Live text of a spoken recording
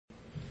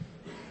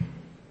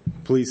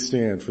Please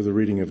stand for the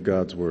reading of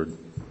God's Word.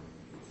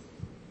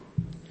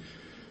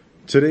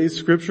 Today's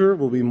scripture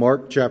will be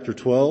Mark chapter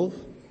 12,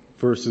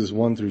 verses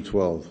 1 through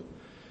 12,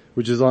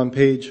 which is on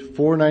page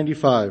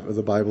 495 of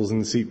the Bibles in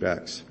the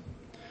seatbacks.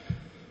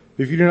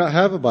 If you do not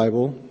have a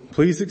Bible,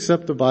 please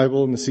accept the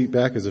Bible in the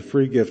seatback as a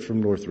free gift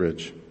from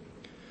Northridge.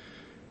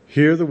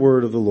 Hear the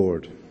word of the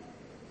Lord.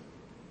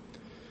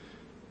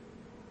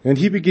 And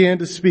he began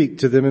to speak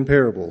to them in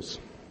parables.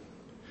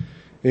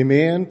 A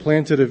man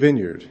planted a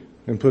vineyard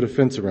and put a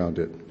fence around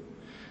it,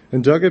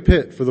 and dug a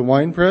pit for the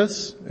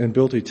winepress, and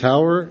built a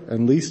tower,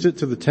 and leased it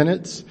to the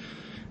tenants,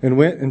 and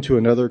went into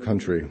another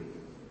country.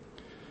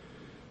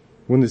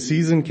 When the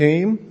season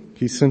came,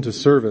 he sent a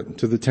servant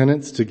to the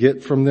tenants to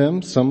get from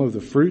them some of the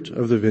fruit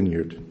of the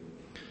vineyard.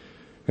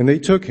 And they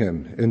took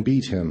him and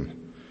beat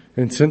him,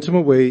 and sent him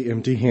away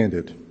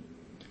empty-handed.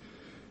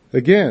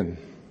 Again,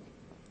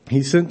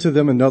 he sent to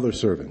them another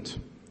servant,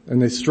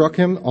 and they struck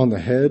him on the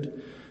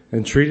head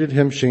and treated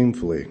him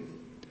shamefully.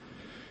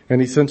 And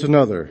he sent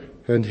another,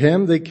 and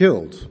him they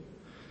killed.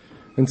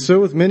 And so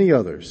with many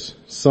others,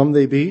 some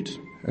they beat,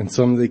 and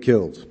some they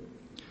killed.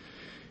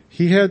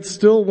 He had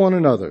still one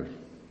another,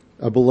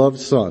 a beloved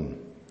son.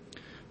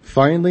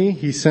 Finally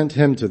he sent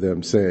him to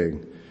them,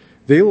 saying,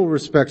 They will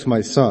respect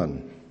my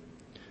son.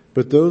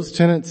 But those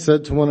tenants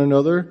said to one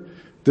another,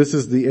 This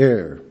is the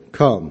heir.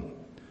 Come,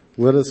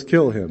 let us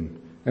kill him,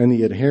 and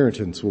the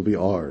inheritance will be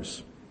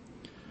ours.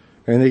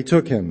 And they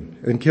took him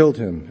and killed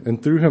him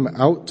and threw him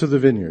out to the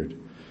vineyard.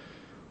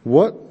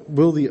 What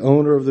will the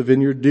owner of the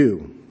vineyard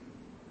do?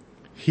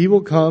 He will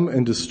come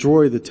and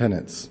destroy the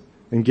tenants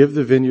and give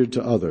the vineyard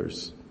to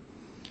others.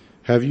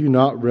 Have you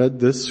not read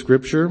this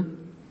scripture?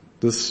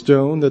 The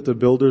stone that the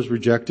builders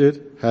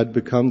rejected had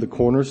become the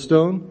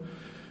cornerstone.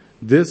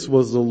 This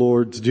was the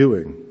Lord's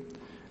doing,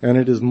 and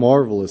it is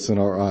marvelous in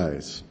our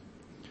eyes.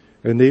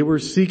 And they were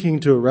seeking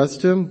to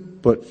arrest him,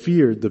 but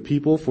feared the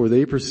people, for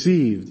they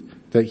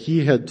perceived that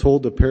he had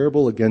told the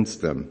parable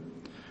against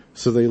them.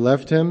 So they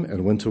left him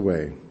and went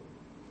away.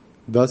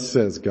 Thus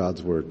says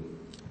God's word.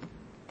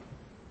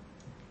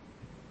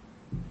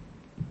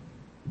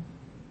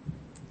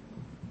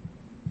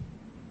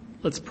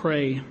 Let's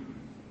pray.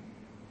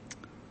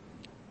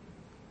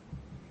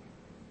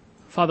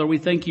 Father, we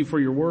thank you for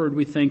your word.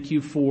 We thank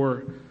you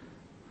for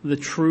the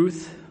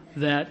truth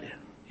that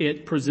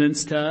it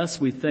presents to us.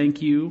 We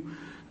thank you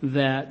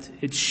that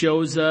it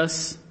shows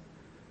us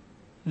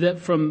that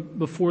from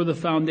before the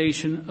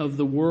foundation of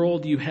the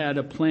world, you had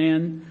a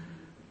plan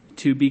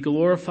to be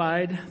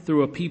glorified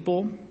through a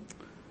people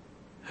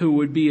who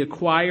would be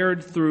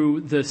acquired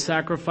through the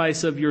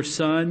sacrifice of your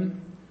Son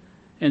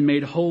and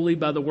made holy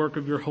by the work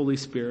of your Holy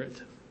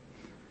Spirit.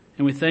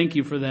 And we thank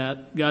you for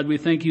that. God, we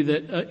thank you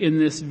that in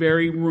this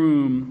very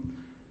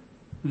room,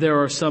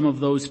 there are some of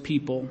those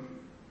people.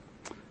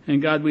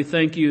 And God, we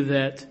thank you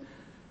that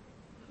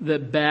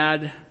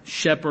bad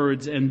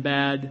shepherds and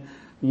bad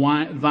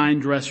vine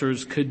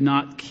dressers could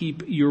not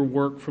keep your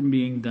work from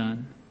being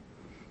done.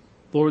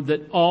 Lord,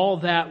 that all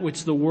that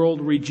which the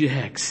world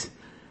rejects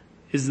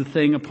is the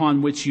thing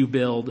upon which you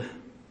build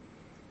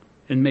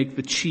and make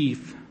the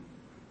chief,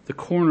 the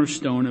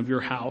cornerstone of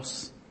your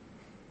house.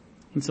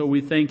 And so we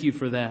thank you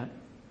for that.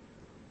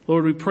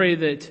 Lord, we pray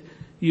that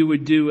you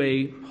would do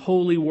a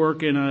holy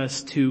work in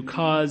us to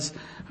cause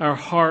our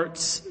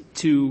hearts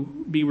to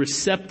be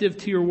receptive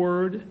to your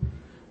word.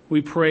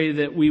 We pray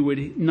that we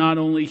would not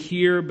only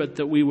hear, but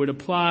that we would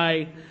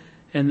apply,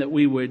 and that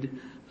we would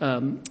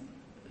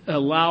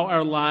allow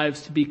our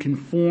lives to be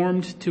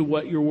conformed to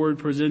what your word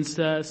presents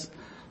to us.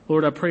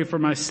 Lord, I pray for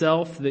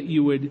myself that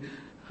you would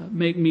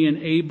make me an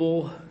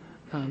able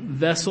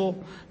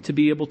vessel to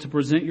be able to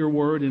present your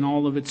word in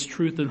all of its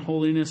truth and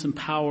holiness and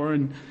power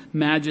and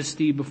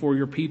majesty before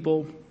your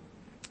people.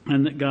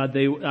 And that, God,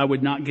 I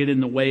would not get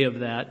in the way of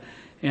that.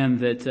 And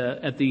that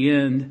at the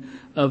end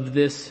of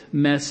this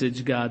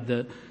message, God,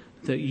 that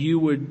you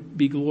would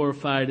be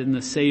glorified in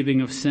the saving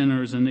of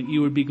sinners, and that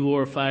you would be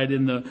glorified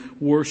in the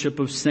worship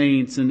of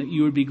saints, and that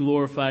you would be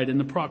glorified in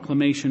the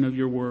proclamation of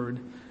your word.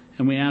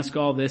 And we ask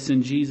all this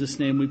in Jesus'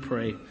 name we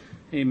pray.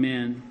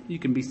 Amen. You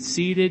can be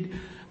seated.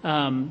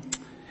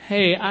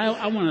 Hey,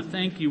 I want to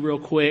thank you real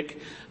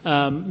quick.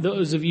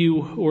 Those of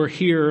you who were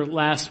here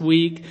last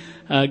week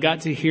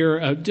got to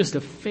hear just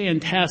a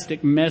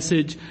fantastic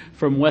message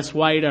from Wes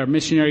White, our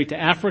missionary to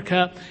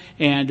Africa.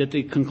 And at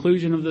the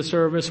conclusion of the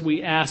service,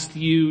 we asked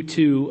you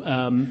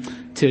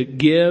to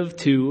give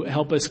to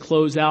help us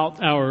close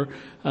out our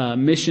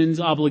missions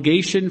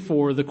obligation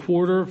for the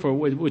quarter,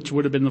 which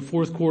would have been the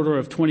fourth quarter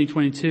of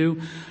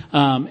 2022.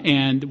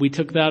 And we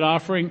took that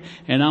offering.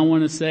 And I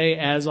want to say,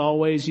 as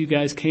always, you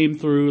guys came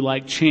through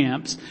like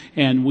champs,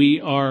 and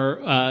we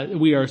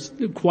are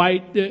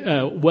quite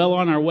well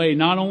on our way.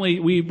 Not only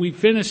we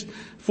finished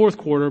fourth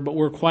quarter, but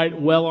we're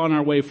quite well on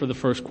our way for the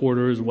first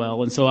quarter as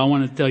well. And so I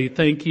want to tell you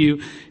thank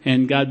you,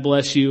 and God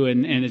bless you,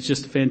 and it's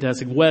just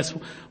fantastic. Wes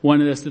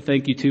wanted us to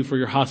thank you too for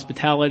your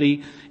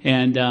hospitality,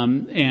 and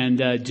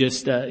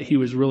he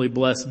was really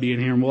blessed being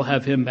here, and we'll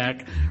have him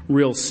back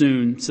real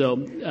soon. So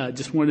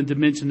just wanted to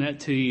mention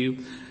that to you.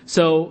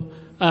 So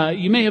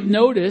You may have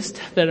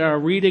noticed that our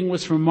reading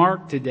was from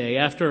Mark today.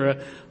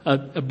 After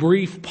a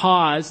brief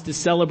pause to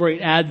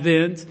celebrate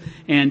Advent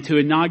and to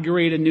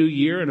inaugurate a new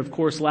year, and of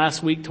course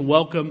last week to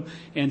welcome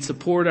and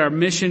support our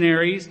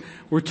missionaries,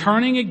 we're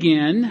turning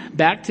again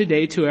back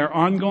today to our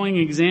ongoing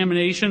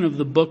examination of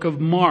the book of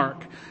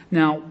Mark.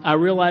 Now, I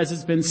realize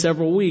it's been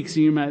several weeks.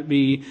 You might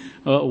be,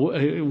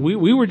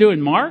 we were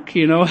doing Mark,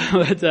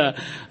 but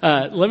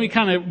let me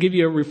kind of give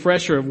you a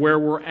refresher of where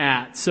we're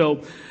at.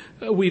 So,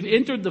 we've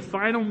entered the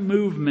final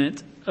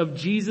movement of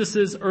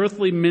Jesus'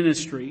 earthly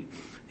ministry.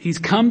 He's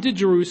come to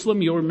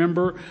Jerusalem. You'll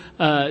remember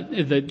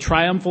the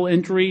triumphal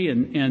entry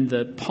and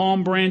the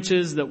palm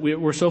branches that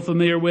we're so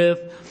familiar with.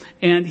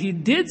 And he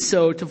did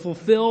so to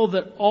fulfill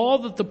that all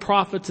that the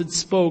prophets had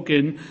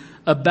spoken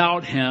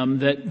about him,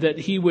 that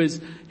he was,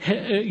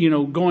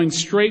 going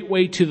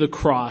straightway to the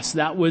cross.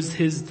 That was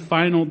his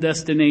final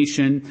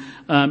destination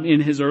in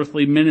his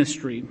earthly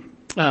ministry.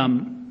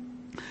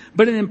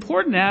 But an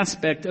important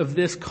aspect of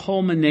this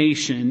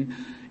culmination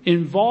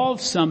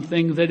involves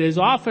something that is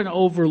often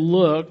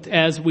overlooked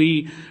as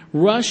we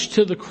rush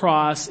to the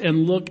cross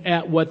and look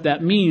at what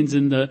that means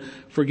in the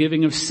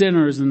forgiving of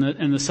sinners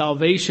and the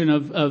salvation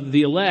of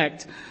the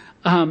elect.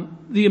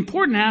 The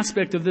important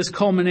aspect of this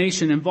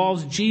culmination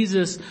involves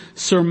Jesus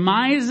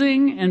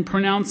surmising and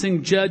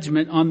pronouncing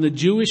judgment on the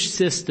Jewish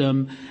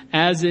system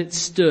as it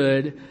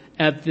stood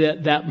at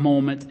that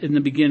moment in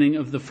the beginning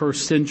of the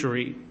first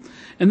century.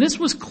 And this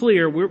was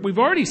clear. We've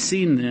already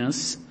seen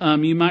this.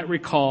 You might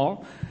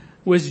recall,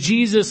 was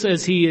Jesus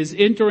as he is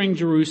entering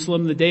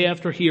Jerusalem the day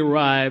after he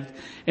arrived,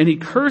 and he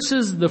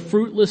curses the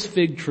fruitless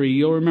fig tree.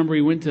 You'll remember he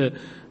went to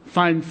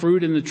find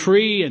fruit in the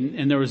tree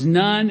and there was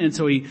none, and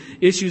so he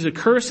issues a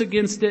curse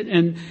against it.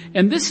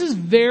 And this is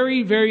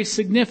very, very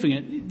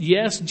significant.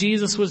 Yes,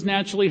 Jesus was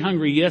naturally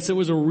hungry. Yes, it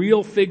was a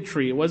real fig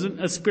tree. It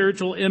wasn't a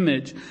spiritual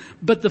image.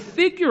 But the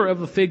figure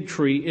of a fig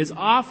tree is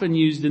often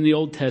used in the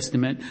Old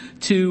Testament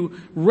to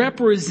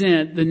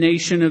represent the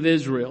nation of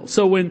Israel.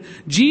 So when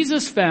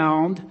Jesus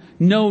found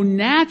no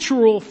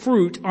natural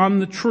fruit on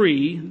the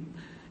tree,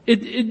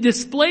 it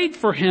displayed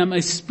for him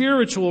a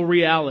spiritual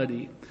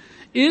reality.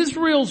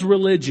 Israel's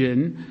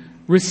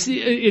religion,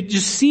 it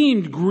just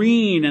seemed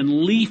green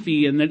and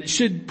leafy and that it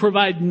should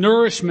provide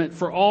nourishment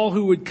for all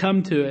who would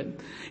come to it.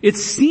 It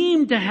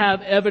seemed to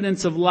have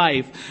evidence of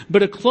life,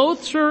 but a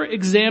closer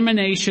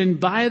examination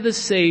by the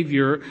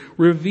Savior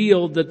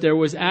revealed that there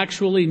was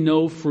actually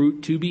no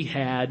fruit to be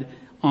had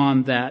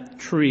on that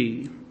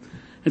tree.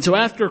 And so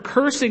after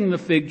cursing the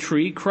fig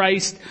tree,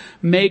 Christ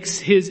makes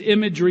his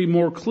imagery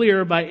more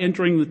clear by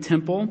entering the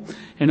temple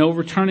and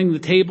overturning the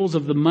tables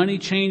of the money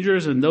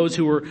changers and those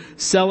who were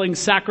selling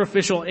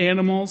sacrificial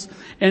animals,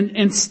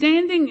 and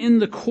standing in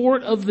the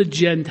court of the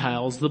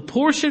Gentiles, the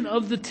portion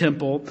of the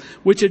temple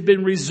which had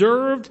been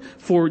reserved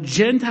for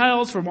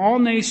Gentiles from all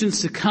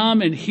nations to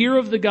come and hear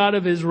of the God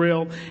of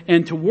Israel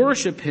and to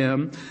worship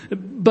him.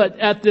 But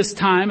at this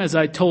time, as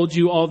I told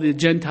you, all the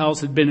Gentiles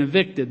had been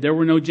evicted. There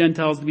were no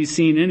Gentiles to be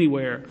seen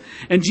anywhere.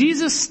 And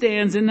Jesus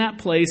stands in that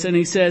place and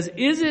he says,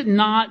 "Is it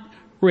not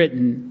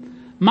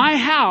written, my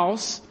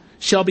house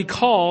shall be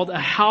called a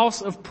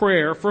house of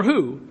prayer for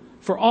who?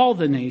 For all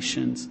the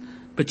nations.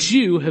 But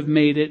you have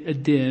made it a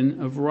den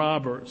of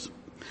robbers."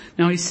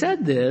 Now he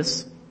said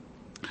this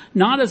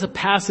not as a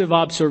passive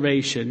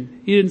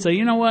observation. He didn't say,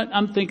 you know what,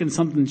 I'm thinking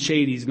something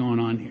shady's going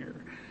on here.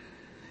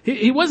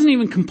 He wasn't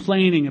even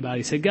complaining about it.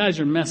 He said, guys,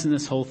 you're messing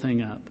this whole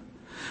thing up.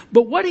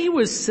 But what he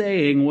was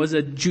saying was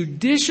a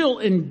judicial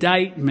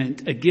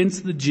indictment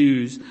against the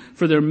Jews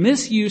for their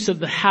misuse of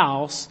the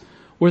house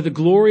where the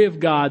glory of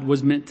God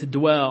was meant to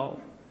dwell.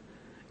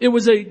 It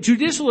was a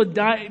judicial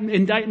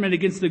indictment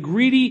against the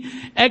greedy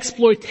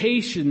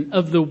exploitation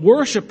of the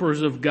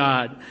worshipers of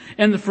God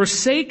and the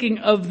forsaking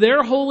of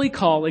their holy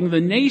calling,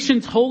 the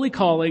nation's holy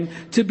calling,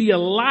 to be a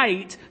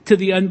light to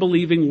the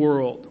unbelieving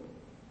world.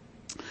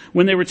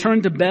 When they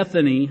returned to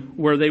Bethany,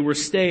 where they were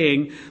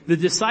staying, the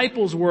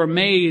disciples were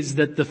amazed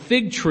that the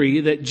fig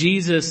tree that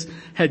Jesus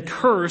had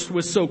cursed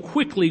was so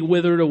quickly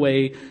withered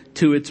away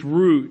to its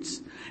roots.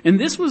 And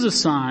this was a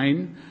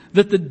sign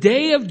that the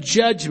day of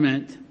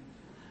judgment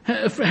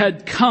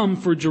had come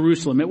for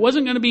Jerusalem. It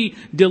wasn't going to be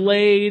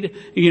delayed,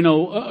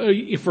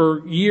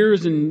 for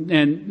years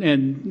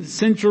and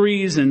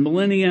centuries and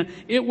millennia.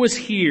 It was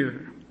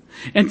here.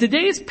 And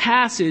today's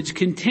passage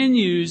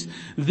continues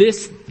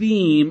this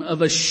theme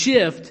of a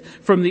shift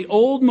from the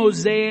old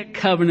Mosaic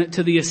covenant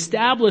to the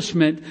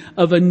establishment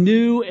of a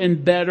new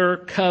and better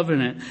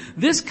covenant.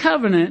 This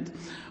covenant,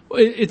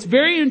 it's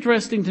very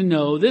interesting to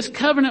know, this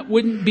covenant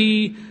wouldn't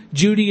be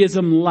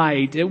Judaism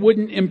light. It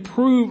wouldn't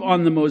improve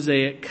on the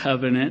Mosaic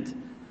covenant.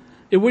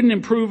 It wouldn't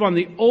improve on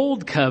the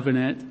old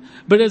covenant.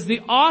 But as the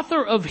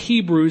author of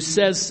Hebrews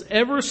says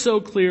ever so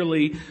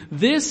clearly,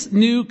 this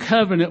new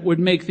covenant would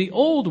make the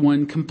old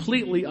one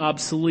completely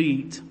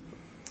obsolete.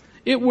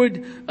 It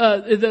would,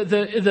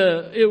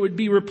 it would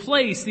be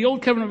replaced, the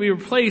old covenant would be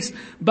replaced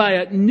by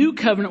a new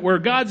covenant where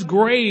God's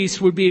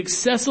grace would be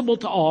accessible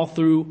to all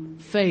through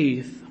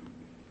faith.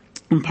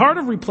 And part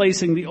of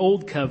replacing the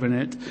old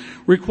covenant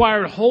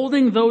required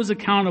holding those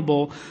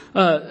accountable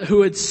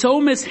who had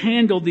so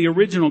mishandled the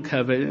original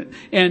covenant,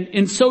 and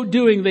in so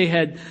doing they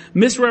had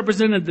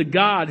misrepresented the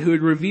God who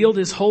had revealed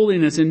his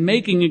holiness in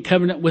making a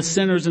covenant with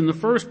sinners in the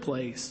first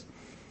place.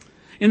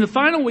 In the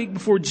final week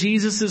before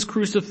Jesus'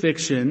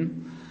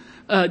 crucifixion,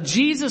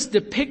 Jesus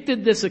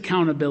depicted this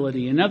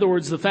accountability. In other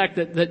words, the fact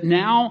that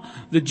now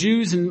the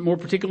Jews, and more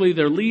particularly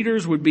their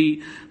leaders, would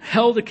be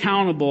held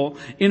accountable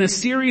in a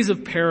series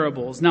of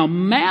parables. Now,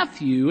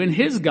 Matthew, in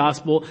his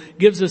gospel,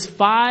 gives us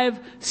 5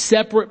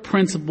 separate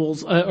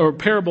principles, or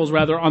parables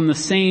rather, on the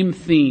same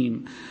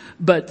theme.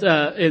 But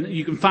and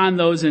you can find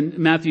those in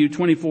Matthew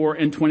 24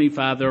 and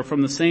 25. They're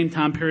from the same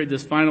time period,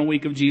 this final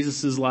week of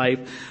Jesus' life.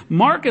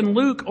 Mark and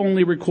Luke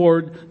only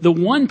record the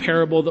one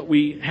parable that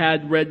we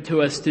had read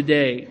to us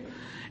today.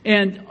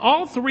 And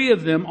all 3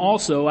 of them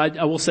also,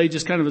 I will say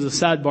just kind of as a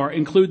sidebar,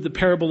 include the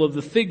parable of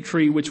the fig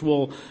tree, which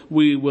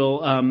we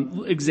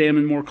will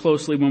examine more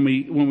closely when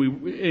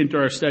we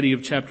enter our study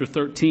of chapter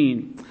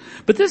 13.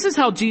 But this is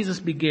how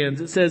Jesus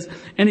begins. It says,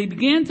 "And he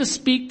began to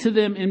speak to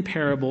them in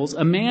parables.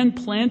 A man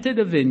planted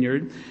a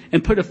vineyard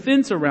and put a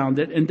fence around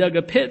it and dug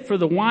a pit for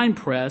the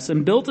winepress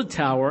and built a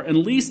tower and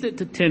leased it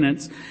to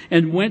tenants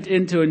and went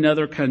into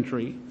another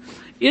country."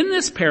 In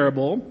this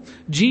parable,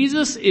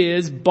 Jesus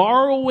is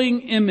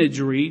borrowing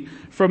imagery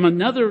from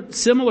another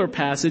similar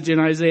passage in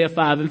Isaiah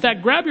 5. In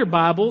fact, grab your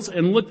Bibles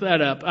and look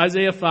that up.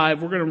 Isaiah 5,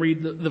 we're going to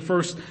read the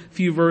first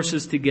few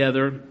verses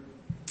together.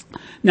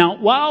 Now,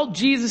 while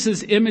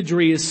Jesus'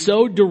 imagery is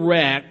so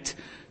direct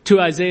to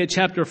Isaiah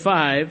chapter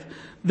 5,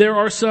 there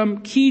are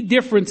some key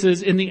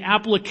differences in the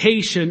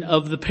application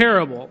of the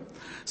parable.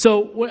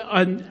 So,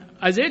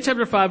 Isaiah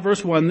chapter 5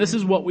 verse 1, this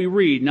is what we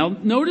read. Now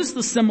notice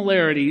the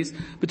similarities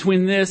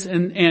between this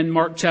and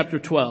Mark chapter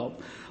 12.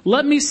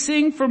 "Let me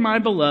sing for my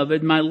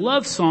beloved my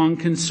love song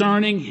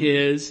concerning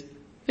his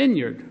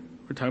vineyard."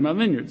 We're talking about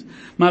vineyards.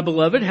 "My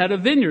beloved had a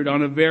vineyard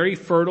on a very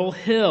fertile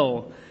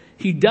hill.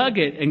 He dug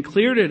it and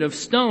cleared it of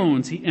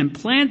stones and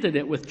planted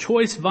it with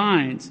choice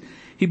vines.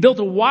 He built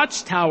a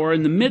watchtower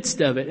in the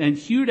midst of it and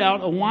hewed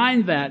out a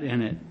wine vat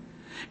in it.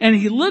 And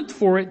he looked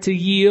for it to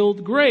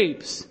yield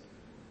grapes,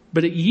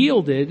 but it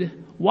yielded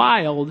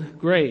wild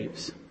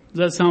grapes." Does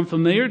that sound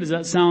familiar? Does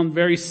that sound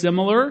very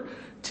similar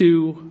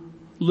to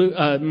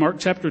Mark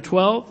chapter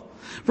 12?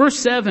 Verse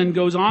 7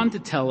 goes on to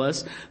tell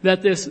us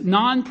that this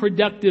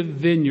non-productive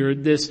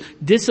vineyard, this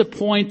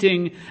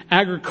disappointing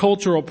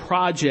agricultural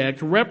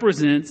project,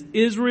 represents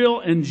Israel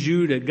and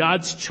Judah,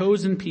 God's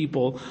chosen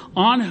people,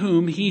 on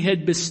whom he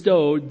had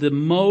bestowed the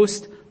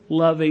most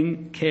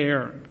loving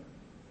care.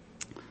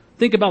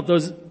 Think about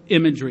those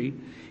imagery.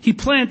 He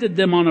planted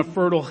them on a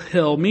fertile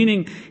hill,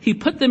 meaning he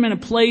put them in a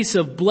place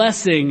of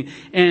blessing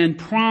and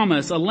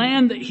promise, a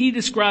land that he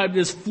described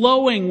as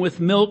flowing with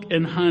milk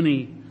and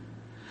honey,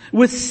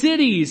 with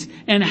cities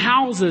and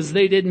houses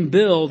they didn't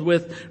build,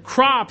 with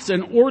crops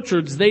and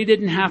orchards they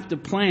didn't have to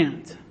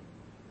plant.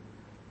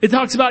 It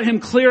talks about him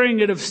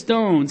clearing it of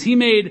stones. He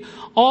made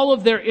all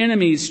of their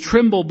enemies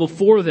tremble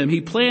before them.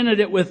 He planted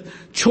it with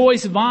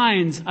choice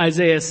vines,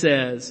 Isaiah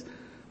says.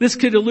 This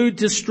could allude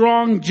to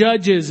strong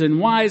judges and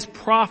wise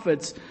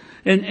prophets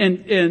and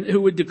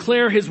who would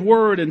declare his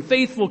word, and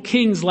faithful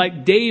kings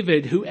like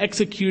David who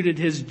executed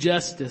his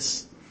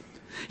justice.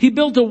 He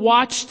built a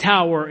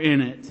watchtower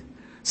in it,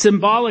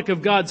 symbolic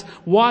of God's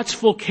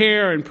watchful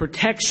care and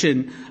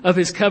protection of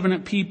his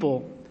covenant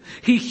people.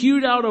 He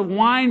hewed out a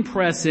wine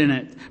press in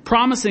it,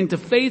 promising to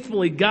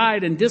faithfully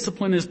guide and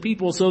discipline his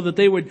people so that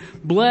they would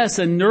bless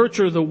and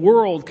nurture the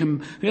world,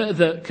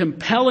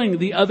 compelling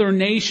the other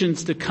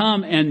nations to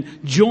come and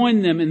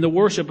join them in the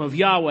worship of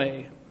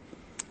Yahweh.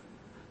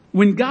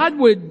 When God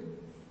would,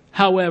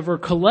 however,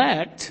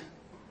 collect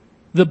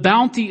the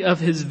bounty of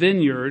his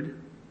vineyard,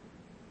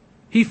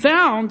 he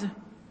found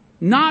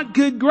not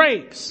good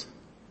grapes.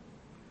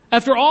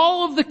 After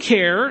all of the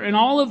care and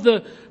all of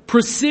the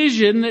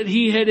precision that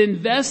he had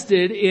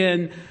invested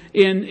in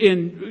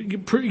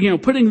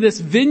putting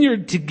this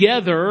vineyard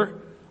together,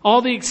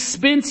 all the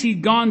expense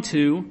he'd gone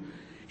to,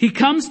 he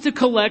comes to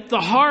collect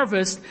the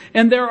harvest,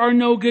 and there are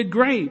no good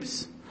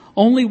grapes.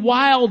 Only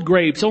wild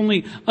grapes,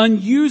 only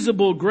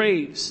unusable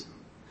grapes.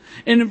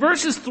 And in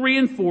verses 3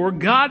 and 4,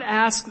 God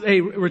asks a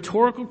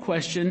rhetorical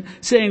question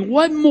saying,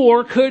 what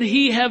more could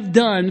he have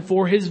done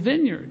for his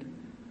vineyard?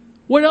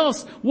 What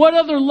else? What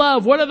other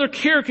love? What other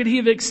care could he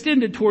have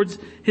extended towards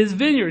his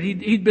vineyard?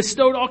 He'd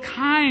bestowed all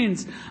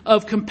kinds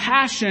of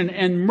compassion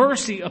and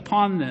mercy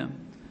upon them.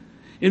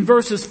 In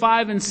verses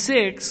 5 and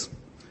 6,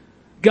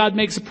 God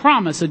makes a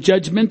promise, a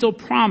judgmental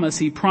promise.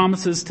 He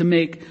promises to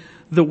make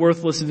the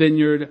worthless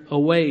vineyard a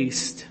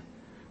waste,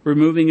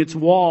 removing its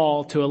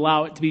wall to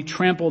allow it to be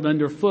trampled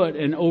underfoot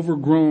and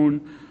overgrown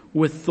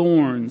with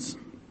thorns.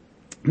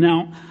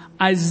 Now,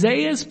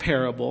 Isaiah's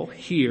parable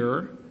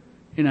here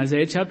in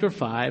Isaiah chapter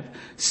 5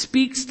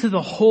 speaks to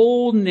the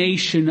whole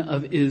nation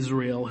of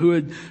Israel who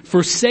had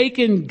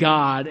forsaken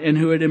God and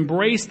who had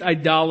embraced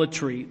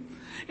idolatry.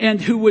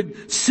 and who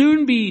would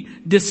soon be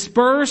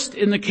dispersed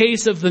in the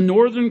case of the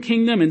northern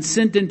kingdom and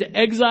sent into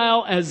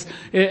exile as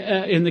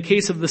in the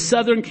case of the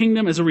southern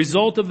kingdom as a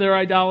result of their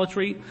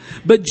idolatry.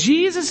 But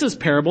Jesus'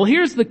 parable,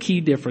 here's the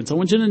key difference. I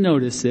want you to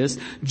notice this.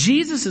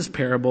 Jesus'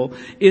 parable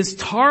is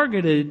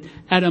targeted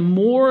at a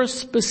more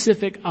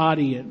specific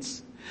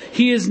audience.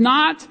 He is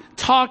not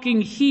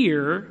talking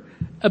here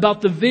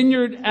about the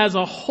vineyard as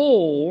a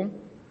whole,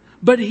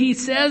 but he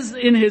says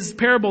in his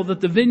parable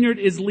that the vineyard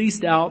is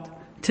leased out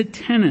to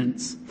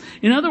tenants.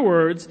 In other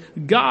words,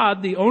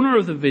 God, the owner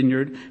of the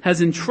vineyard,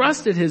 has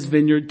entrusted his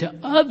vineyard to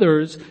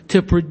others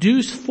to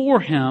produce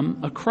for him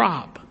a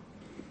crop.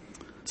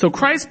 So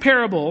Christ's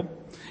parable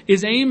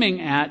is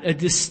aiming at a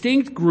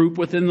distinct group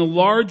within the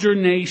larger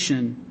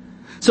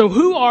nation. So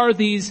who are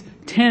these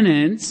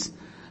tenants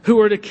who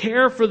are to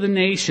care for the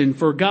nation,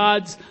 for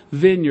God's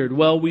vineyard?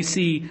 Well, we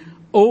see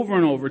over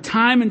and over,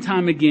 time and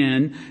time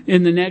again,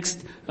 in the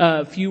next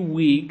few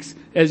weeks,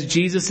 as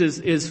Jesus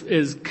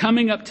is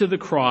coming up to the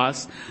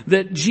cross,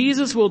 that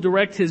Jesus will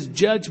direct his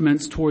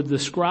judgments toward the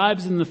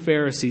scribes and the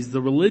Pharisees,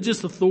 the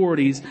religious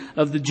authorities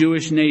of the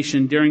Jewish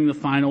nation during the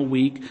final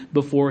week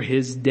before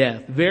his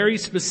death, very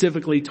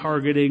specifically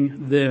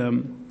targeting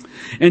them.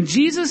 And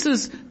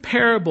Jesus'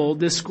 parable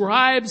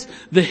describes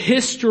the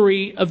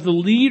history of the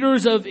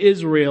leaders of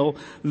Israel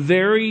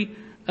very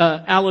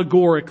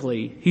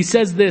allegorically. He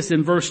says this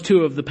in verse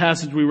 2 of the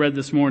passage we read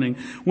this morning.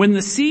 When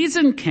the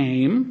season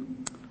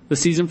came, the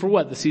season for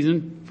what? The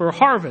season for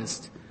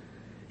harvest.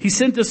 He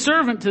sent a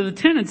servant to the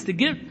tenants to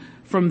get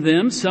from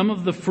them some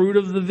of the fruit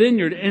of the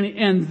vineyard,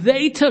 and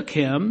they took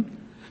him.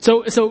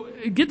 So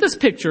get this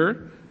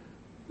picture.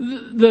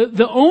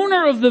 The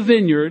owner of the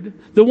vineyard,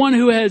 the one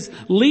who has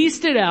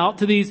leased it out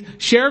to these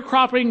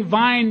sharecropping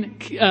vine,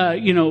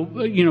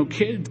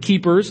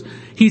 keepers,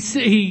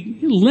 he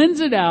lends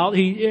it out.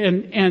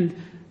 And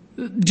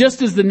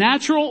just as the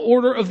natural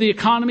order of the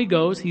economy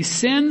goes, he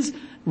sends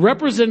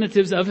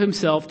representatives of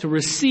himself to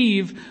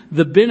receive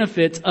the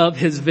benefits of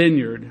his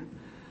vineyard.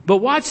 But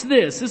watch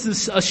this. This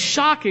is a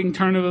shocking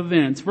turn of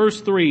events. Verse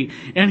 3,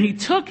 and he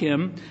took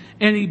him,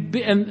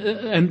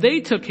 and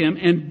they took him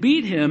and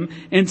beat him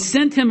and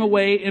sent him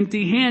away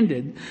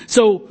empty-handed.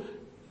 So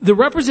the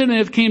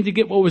representative came to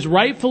get what was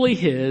rightfully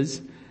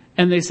his,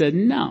 and they said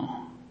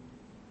no.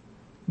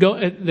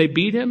 They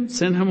beat him,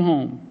 sent him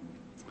home.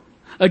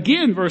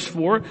 Again, verse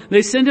 4,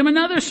 they sent him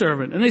another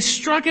servant, and they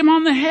struck him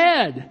on the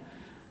head,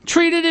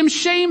 treated him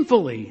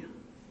shamefully.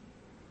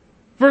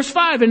 Verse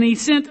 5, and he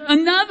sent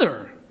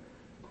another,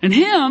 and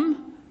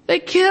him they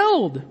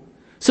killed.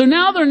 So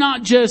now they're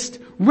not just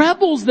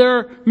rebels,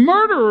 they're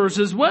murderers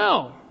as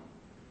well.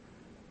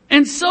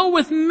 And so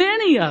with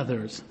many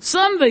others.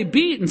 Some they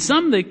beat and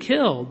some they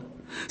killed.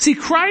 See,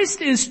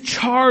 Christ is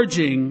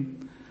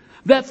charging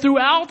that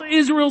throughout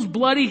Israel's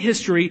bloody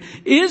history,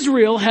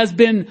 Israel has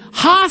been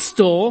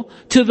hostile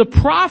to the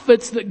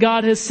prophets that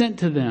God has sent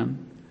to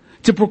them,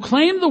 to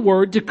proclaim the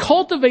word, to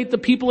cultivate the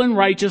people in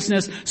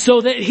righteousness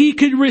so that he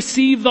could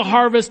receive the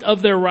harvest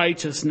of their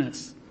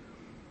righteousness.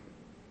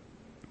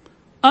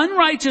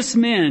 Unrighteous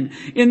men,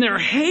 in their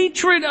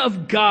hatred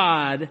of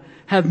God,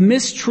 have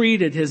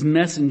mistreated his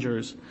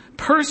messengers,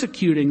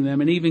 persecuting them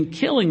and even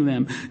killing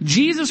them.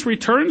 Jesus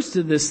returns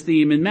to this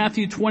theme in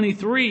Matthew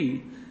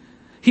 23.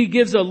 He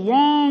gives a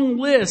long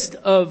list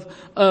of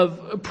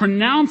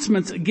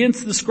pronouncements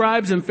against the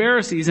scribes and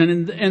Pharisees.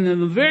 And in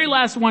the very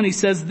last one, he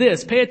says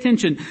this, pay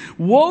attention.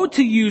 Woe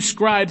to you,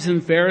 scribes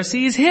and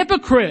Pharisees,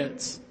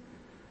 hypocrites!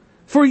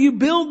 For you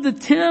build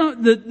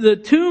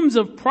the tombs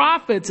of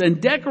prophets and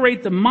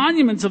decorate the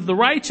monuments of the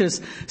righteous,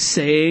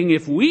 saying,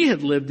 if we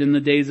had lived in the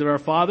days of our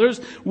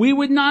fathers, we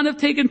would not have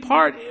taken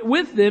part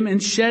with them in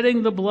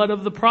shedding the blood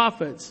of the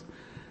prophets.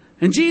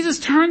 And Jesus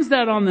turns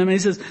that on them and he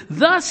says,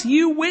 thus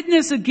you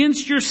witness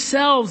against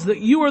yourselves that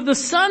you are the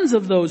sons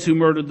of those who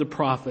murdered the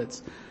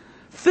prophets.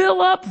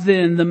 Fill up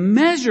then the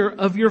measure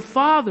of your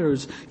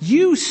fathers,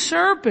 you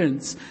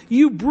serpents,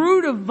 you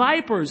brood of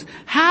vipers.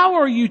 How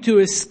are you to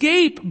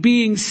escape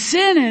being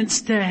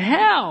sentenced to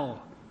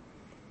hell?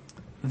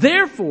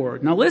 Therefore,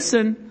 now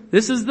listen,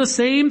 this is the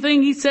same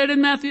thing he said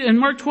in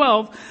Mark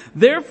 12.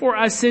 Therefore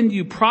I send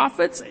you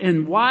prophets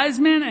and wise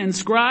men and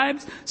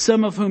scribes,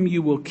 some of whom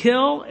you will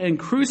kill and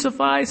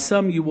crucify,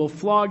 some you will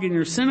flog in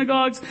your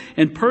synagogues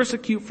and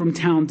persecute from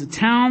town to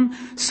town,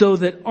 so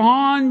that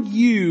on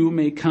you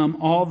may come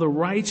all the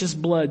righteous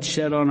blood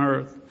shed on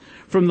earth.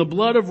 From the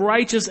blood of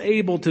righteous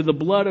Abel to the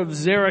blood of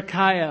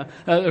Zechariah,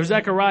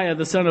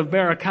 the son of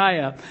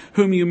Berechiah,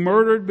 whom you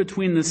murdered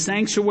between the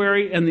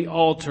sanctuary and the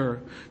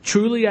altar.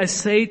 Truly I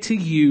say to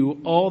you,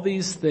 all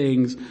these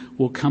things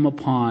will come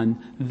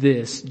upon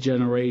this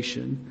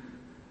generation.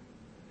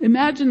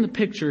 Imagine the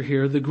picture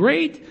here. The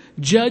great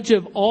judge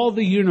of all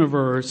the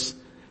universe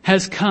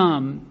has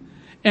come,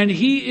 and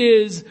he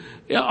is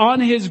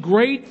on his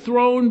great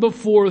throne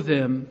before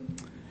them.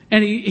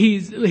 And he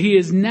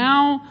is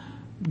now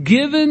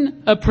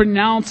given a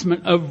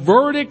pronouncement, a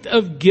verdict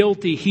of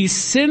guilty. He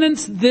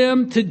sentenced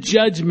them to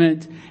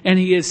judgment and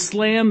he has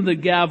slammed the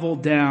gavel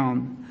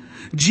down.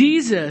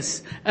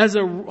 Jesus, as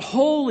a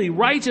holy,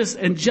 righteous,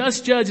 and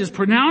just judge, is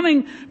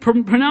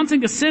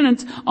pronouncing a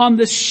sentence on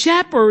the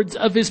shepherds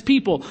of his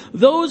people,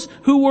 those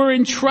who were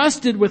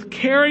entrusted with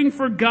caring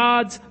for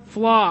God's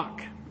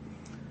flock.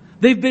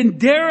 They've been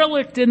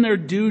derelict in their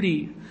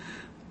duty.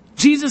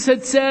 Jesus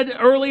had said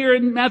earlier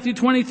in Matthew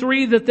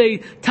 23 that they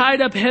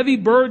tied up heavy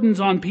burdens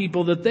on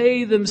people, that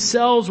they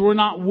themselves were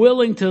not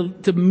willing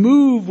to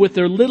move with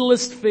their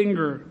littlest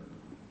finger.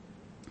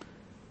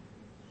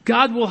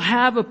 God will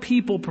have a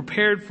people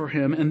prepared for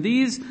him, and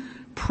these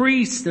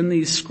priests and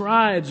these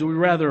scribes would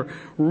rather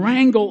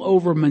wrangle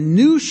over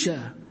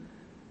minutia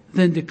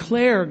than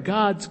declare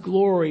God's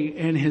glory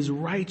and his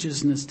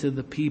righteousness to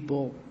the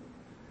people.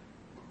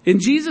 In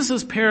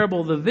Jesus'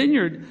 parable, the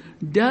vineyard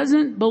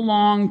doesn't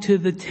belong to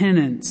the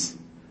tenants.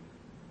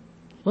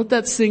 Let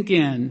that sink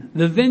in.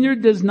 The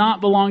vineyard does not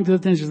belong to the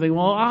tenants. You think,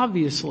 well,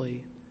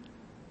 obviously.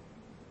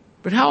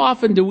 But how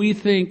often do we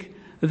think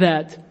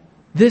that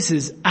this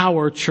is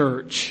our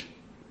church?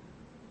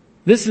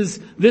 This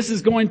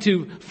is going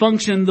to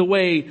function the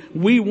way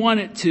we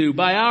want it to,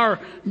 by our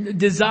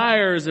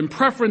desires and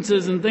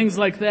preferences and things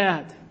like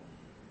that.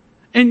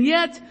 And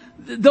yet,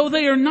 though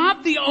they are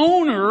not the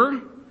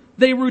owner,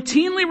 they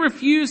routinely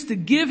refuse to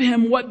give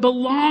him what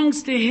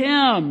belongs to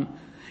him,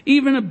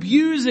 even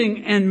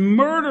abusing and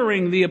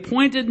murdering the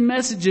appointed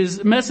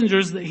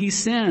messengers that he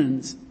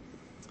sends.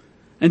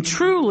 And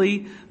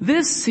truly,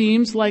 this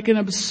seems like an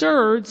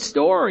absurd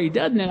story,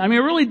 doesn't it? I mean,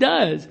 it really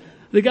does.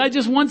 The guy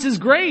just wants his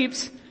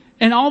grapes,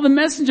 and all the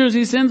messengers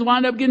he sends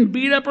wind up getting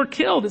beat up or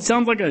killed. It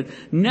sounds like a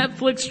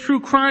Netflix true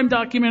crime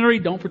documentary.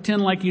 Don't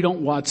pretend like you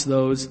don't watch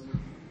those.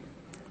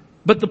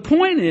 But the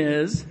point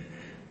is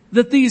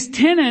that these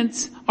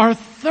tenants are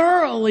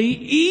thoroughly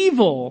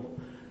evil.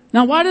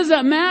 Now, why does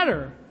that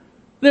matter?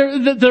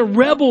 They're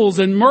rebels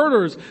and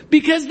murderers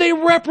because they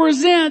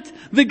represent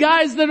the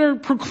guys that are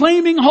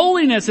proclaiming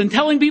holiness and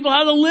telling people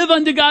how to live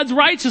unto God's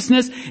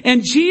righteousness.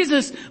 And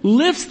Jesus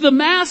lifts the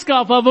mask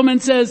off of them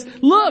and says,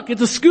 look,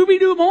 it's a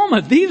Scooby-Doo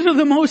moment. These are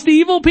the most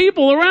evil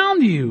people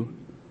around you.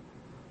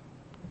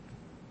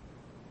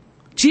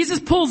 Jesus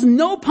pulls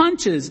no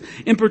punches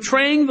in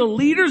portraying the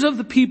leaders of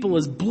the people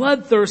as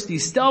bloodthirsty,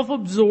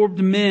 self-absorbed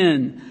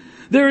men.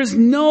 There is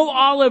no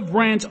olive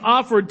branch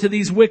offered to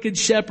these wicked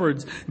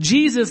shepherds.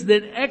 Jesus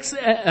then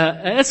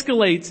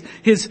escalates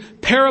his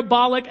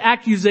parabolic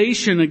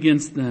accusation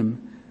against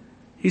them.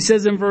 He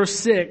says in verse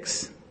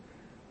 6,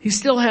 he's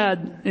still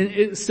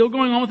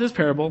going on with his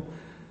parable.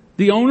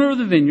 The owner of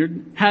the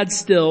vineyard had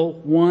still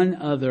one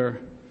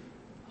other,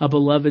 a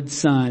beloved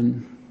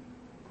son.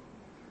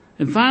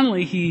 And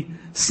finally, he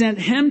sent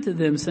him to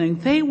them saying,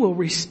 they will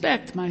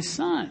respect my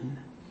son.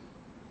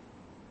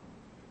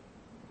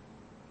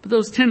 But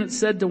those tenants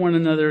said to one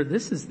another,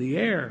 this is the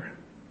heir.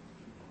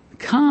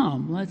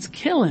 Come, let's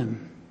kill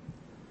him,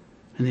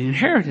 and the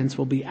inheritance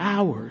will be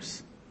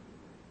ours.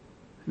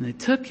 And they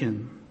took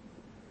him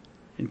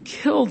and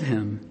killed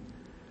him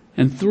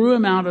and threw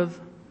him out of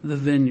the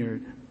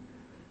vineyard.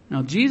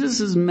 Now,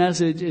 Jesus'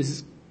 message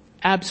is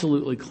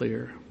absolutely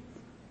clear.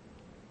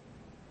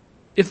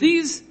 If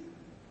these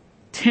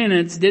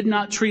tenants did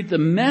not treat the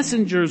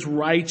messengers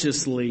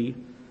righteously,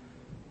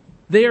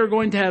 they are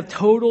going to have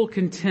total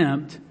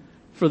contempt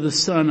for the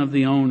son of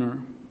the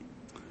owner.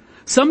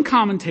 Some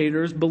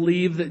commentators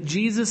believe that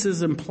Jesus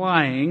is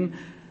implying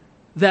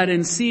that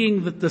in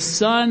seeing that the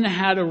son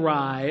had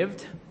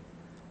arrived,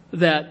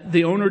 that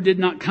the owner did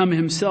not come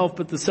himself,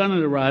 but the son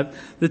had arrived,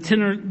 the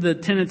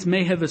tenants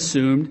may have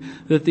assumed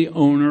that the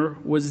owner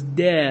was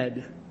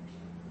dead.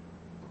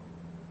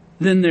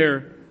 Then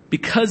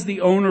because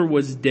the owner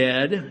was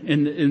dead,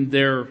 in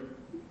their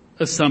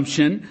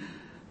assumption,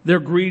 their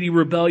greedy,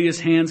 rebellious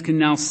hands can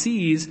now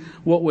seize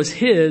what was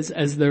his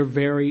as their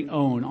very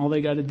own. All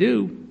they got to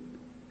do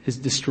is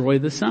destroy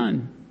the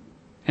son,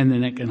 and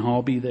then it can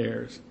all be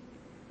theirs.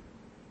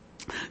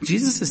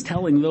 Jesus is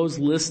telling those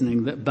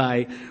listening that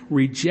by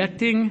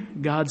rejecting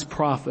God's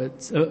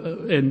prophets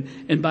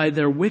and by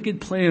their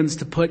wicked plans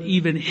to put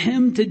even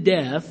him to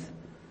death,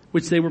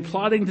 which they were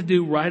plotting to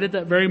do right at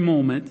that very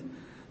moment,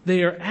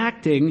 they are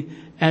acting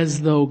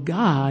as though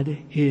God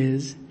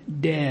is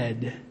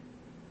dead.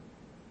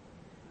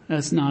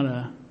 That's not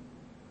a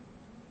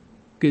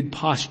good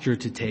posture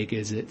to take,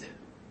 is it?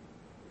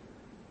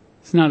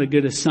 It's not a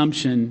good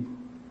assumption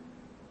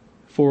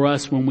for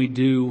us when we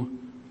do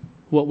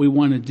what we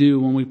want to do,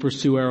 when we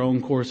pursue our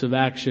own course of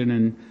action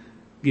and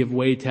give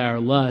way to our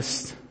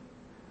lust,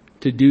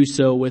 to do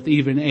so with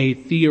even a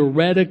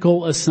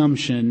theoretical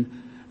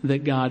assumption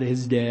that God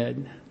is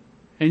dead.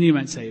 And you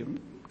might say,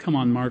 come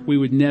on, Mark, we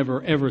would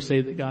never ever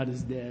say that God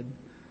is dead.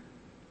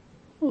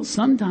 Well,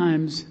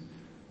 sometimes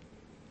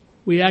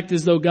we act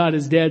as though God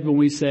is dead when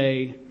we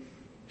say,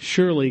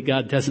 surely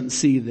God doesn't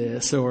see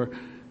this, or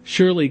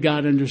surely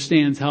God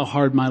understands how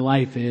hard my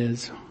life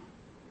is.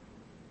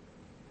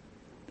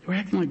 We're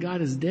acting like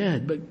God is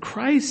dead. But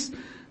Christ's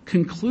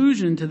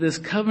conclusion to this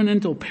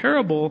covenantal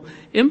parable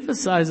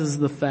emphasizes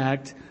the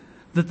fact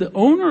that the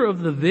owner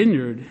of the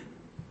vineyard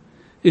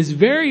is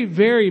very,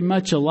 very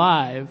much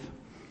alive.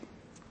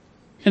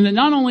 And that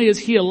not only is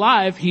he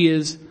alive, he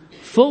is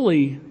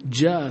fully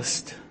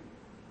just.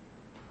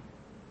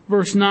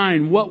 Verse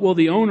 9, what will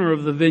the owner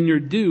of the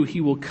vineyard do?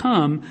 He will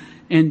come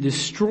and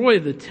destroy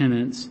the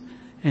tenants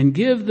and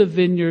give the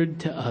vineyard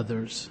to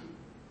others.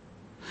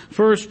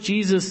 First,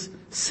 Jesus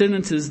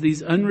sentences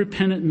these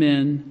unrepentant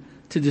men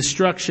to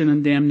destruction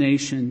and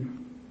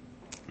damnation.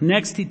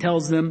 Next, he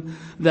tells them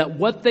that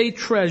what they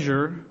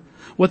treasure,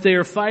 what they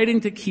are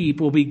fighting to keep,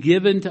 will be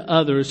given to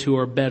others who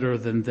are better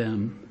than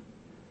them.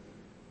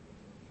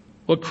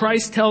 What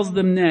Christ tells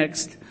them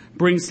next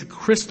brings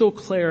crystal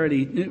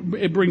clarity.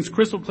 It brings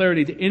crystal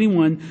clarity to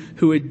anyone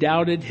who had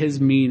doubted his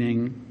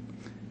meaning.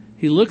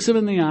 He looks them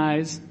in the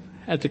eyes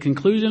at the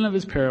conclusion of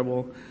his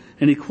parable,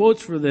 and he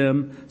quotes for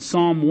them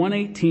Psalm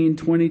 118,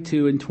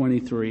 22, and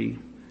 23.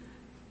 And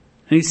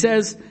he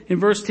says in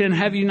verse 10,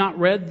 have you not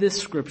read this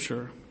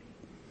scripture?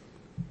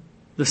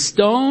 The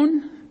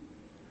stone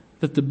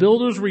that the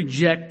builders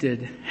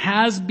rejected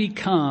has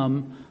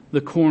become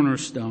the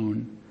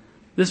cornerstone.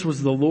 This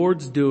was the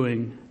Lord's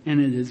doing, and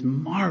it is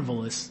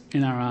marvelous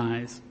in our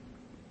eyes.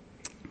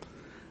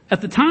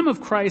 At the time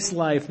of Christ's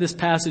life, this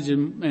passage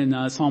in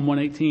Psalm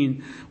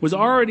 118 was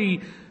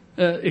already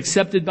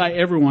accepted by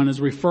everyone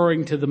as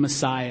referring to the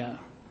Messiah.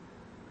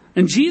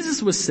 And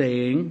Jesus was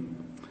saying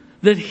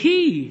that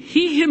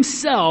he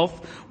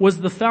himself was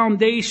the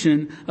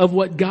foundation of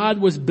what God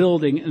was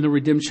building in the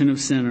redemption of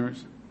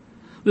sinners.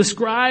 The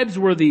scribes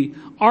were the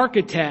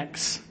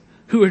architects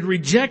who had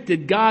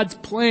rejected God's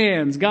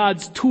plans,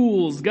 God's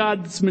tools,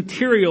 God's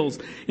materials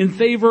in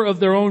favor of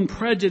their own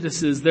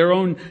prejudices, their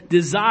own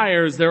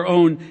desires, their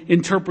own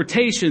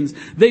interpretations.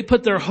 They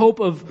put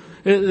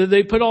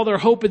all their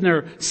hope in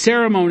their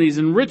ceremonies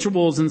and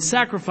rituals and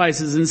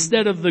sacrifices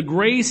instead of the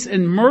grace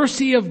and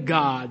mercy of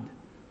God.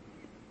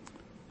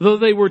 Though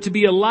they were to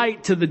be a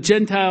light to the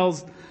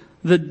Gentiles,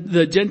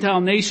 the Gentile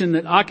nation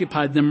that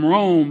occupied them,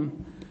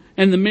 Rome,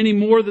 and the many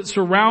more that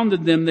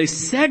surrounded them, they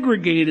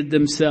segregated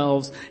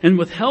themselves and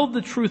withheld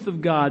the truth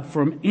of God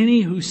from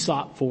any who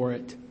sought for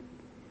it.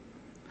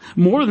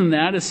 More than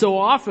that, as so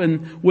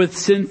often with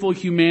sinful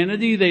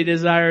humanity, they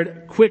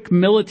desired quick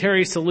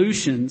military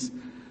solutions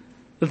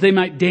that they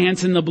might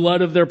dance in the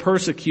blood of their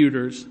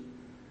persecutors.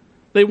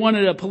 They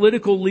wanted a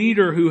political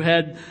leader who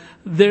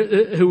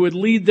would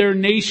lead their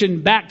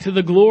nation back to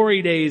the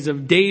glory days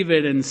of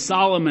David and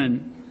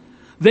Solomon.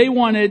 They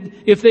wanted,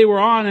 if they were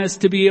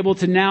honest, to be able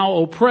to now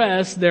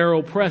oppress their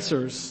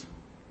oppressors.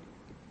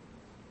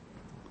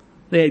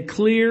 They had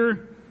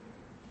clear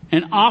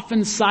and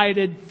often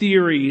cited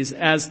theories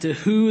as to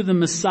who the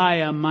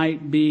Messiah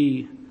might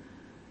be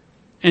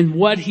and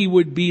what he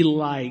would be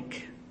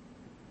like.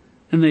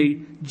 And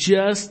they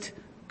just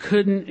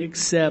couldn't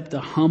accept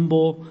a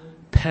humble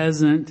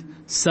peasant,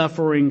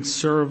 suffering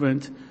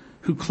servant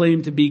who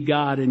claimed to be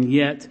God, and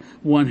yet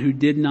one who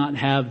did not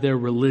have their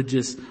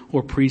religious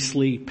or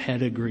priestly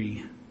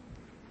pedigree.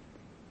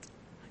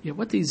 Yet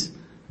what these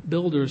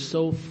builders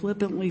so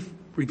flippantly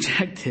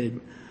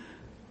rejected,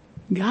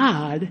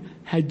 God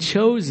had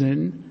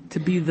chosen to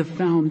be the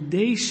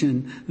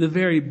foundation, the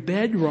very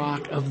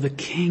bedrock of the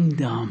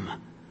kingdom.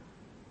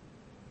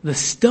 The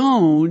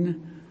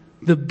stone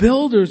the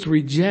builders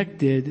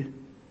rejected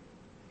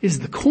is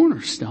the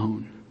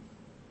cornerstone.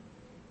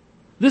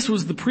 This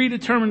was the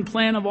predetermined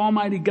plan of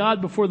Almighty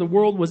God before the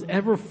world was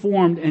ever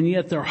formed, and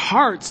yet their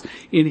hearts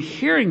in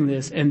hearing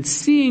this and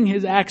seeing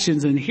his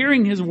actions and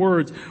hearing his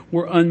words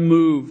were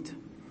unmoved.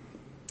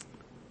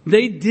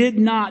 They did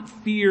not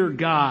fear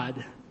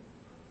God.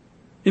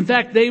 In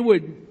fact, they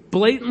would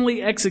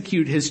blatantly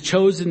execute his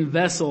chosen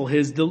vessel,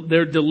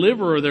 their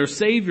deliverer, their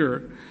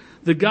savior.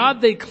 The God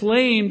they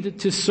claimed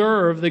to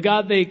serve, the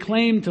God they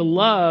claimed to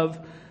love,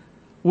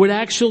 would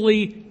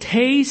actually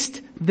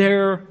taste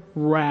their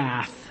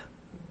wrath.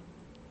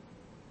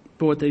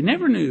 But what they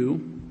never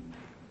knew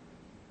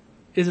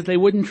is that they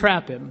wouldn't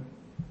trap him.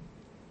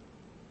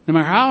 No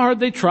matter how hard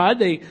they tried,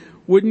 they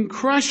wouldn't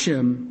crush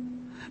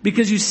him.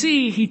 Because you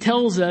see, he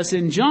tells us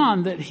in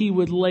John that he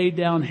would lay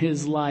down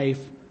his life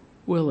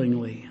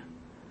willingly.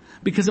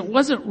 Because it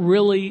wasn't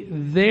really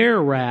their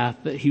wrath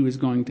that he was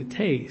going to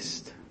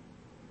taste.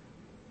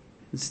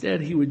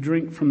 Instead, he would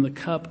drink from the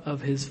cup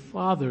of his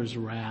Father's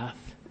wrath,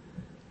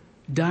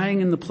 dying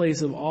in the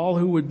place of all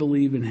who would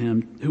believe in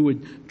him, who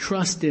would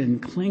trust in,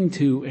 cling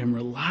to, and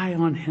rely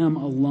on him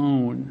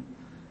alone.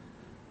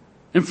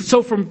 And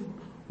so from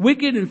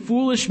wicked and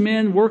foolish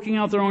men working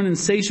out their own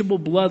insatiable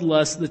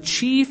bloodlust, the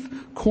chief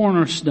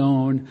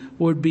cornerstone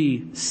would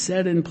be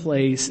set in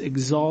place,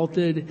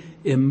 exalted,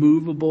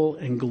 immovable,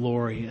 and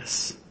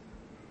glorious.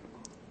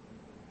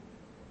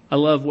 I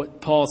love what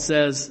Paul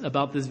says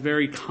about this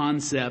very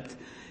concept.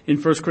 In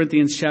 1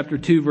 Corinthians chapter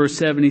 2, verse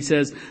 7, he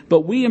says,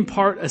 "But we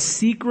impart a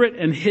secret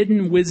and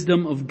hidden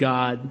wisdom of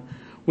God,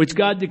 which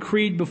God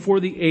decreed before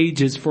the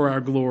ages for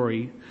our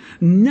glory.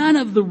 None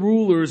of the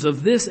rulers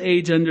of this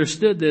age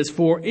understood this,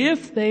 for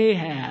if they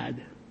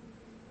had,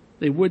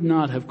 they would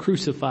not have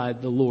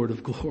crucified the Lord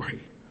of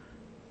glory."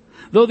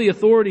 Though the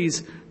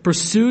authorities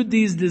pursued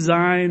these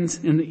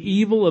designs in the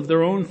evil of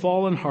their own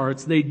fallen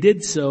hearts, they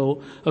did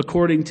so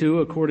according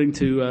to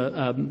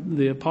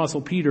the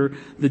Apostle Peter,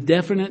 the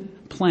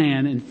definite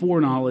plan and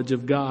foreknowledge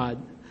of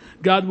God.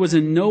 God was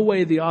in no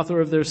way the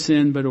author of their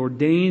sin, but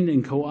ordained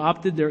and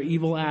co-opted their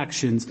evil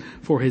actions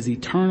for his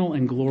eternal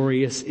and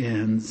glorious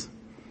ends.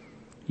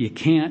 You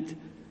can't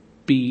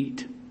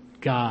beat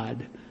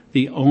God.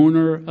 The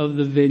owner of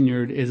the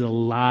vineyard is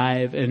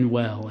alive and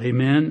well.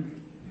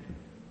 Amen?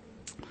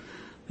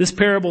 This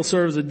parable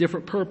serves a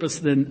different purpose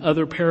than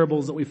other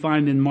parables that we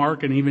find in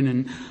Mark and even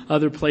in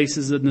other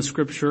places in the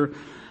scripture.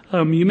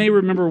 You may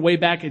remember way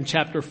back in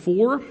chapter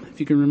 4, if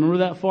you can remember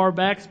that far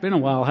back. It's been a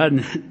while, hadn't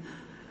it?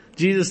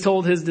 Jesus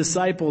told his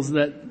disciples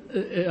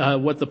that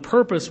what the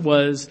purpose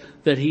was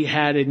that he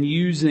had in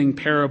using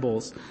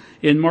parables.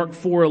 In Mark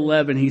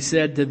 4:11, he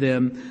said to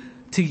them,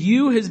 "To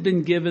you has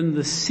been given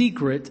the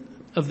secret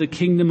of the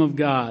kingdom of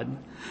God.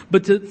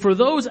 But for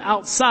those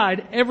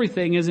outside,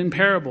 everything is in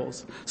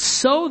parables,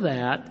 so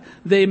that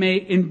they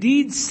may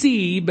indeed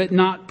see but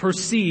not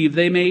perceive.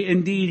 They may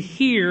indeed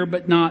hear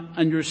but not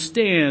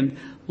understand,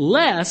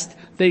 lest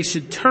they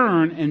should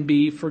turn and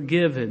be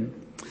forgiven."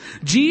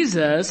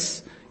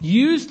 Jesus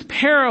used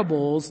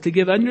parables to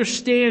give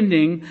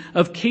understanding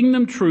of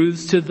kingdom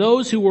truths to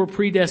those who were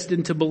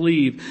predestined to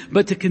believe,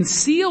 but to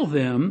conceal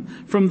them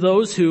from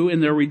those who, in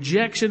their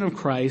rejection of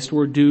Christ,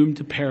 were doomed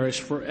to perish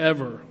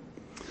forever.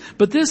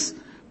 But this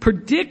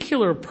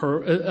particular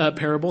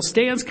parable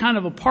stands kind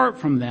of apart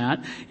from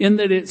that in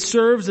that it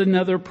serves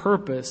another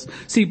purpose.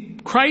 See,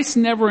 Christ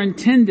never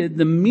intended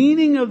the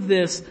meaning of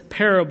this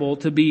parable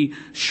to be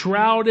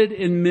shrouded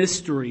in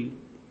mystery,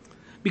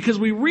 because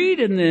we read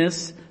in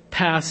this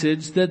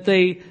passage that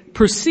they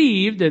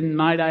perceived, and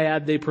might I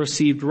add they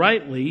perceived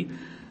rightly,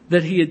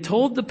 that he had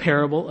told the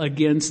parable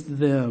against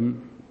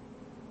them.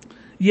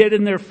 Yet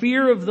in their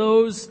fear of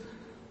those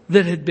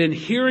that had been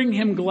hearing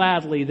him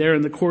gladly there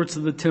in the courts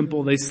of the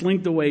temple, they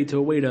slinked away to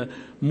await a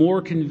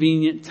more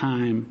convenient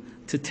time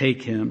to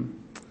take him.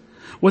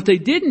 What they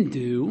didn't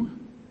do,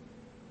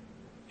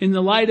 in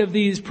the light of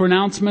these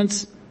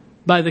pronouncements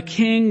by the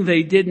king,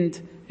 they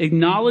didn't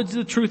acknowledge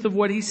the truth of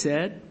what he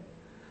said.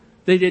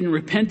 They didn't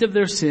repent of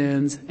their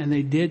sins, and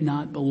they did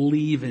not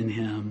believe in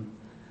him.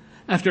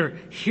 After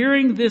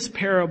hearing this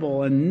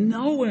parable and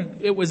knowing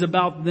it was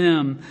about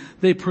them,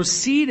 they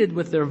proceeded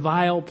with their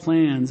vile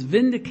plans,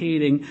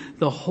 vindicating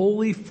the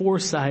holy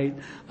foresight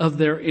of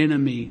their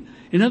enemy.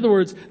 In other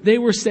words, they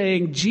were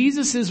saying,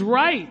 Jesus is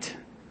right.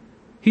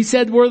 He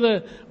said, we're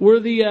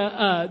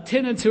the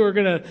tenants who are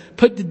going to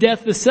put to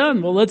death the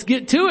son. Well, let's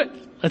get to it.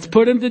 Let's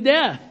put him to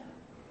death.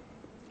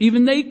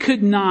 Even they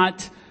could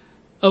not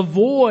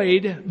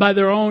avoid by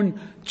their own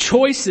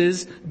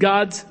choices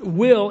God's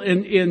will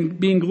in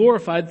being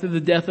glorified through the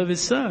death of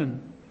his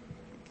son.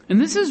 And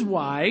this is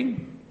why,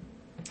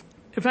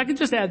 if I could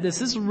just add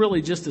this is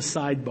really just a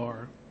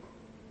sidebar.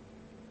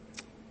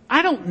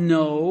 I don't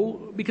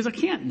know, because I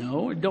can't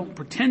know, I don't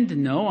pretend to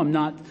know. I'm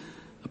not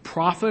a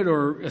prophet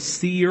or a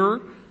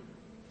seer.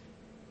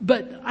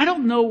 But I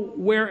don't know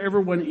where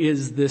everyone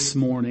is this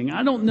morning.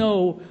 I don't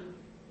know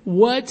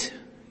what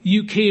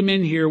you came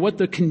in here, what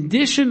the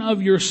condition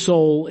of your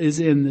soul is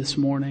in this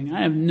morning.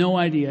 I have no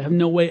idea. I have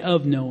no way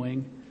of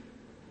knowing.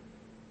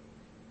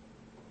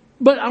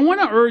 But I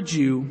want to urge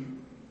you,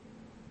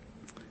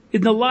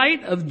 in the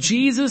light of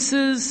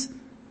Jesus's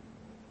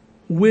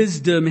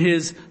wisdom,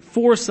 his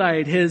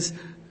foresight, his,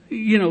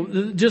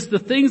 just the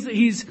things that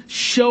he's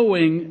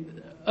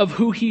showing of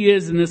who he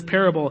is in this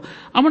parable,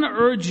 I'm going to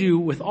urge you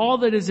with all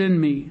that is in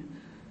me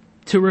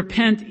to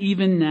repent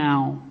even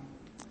now.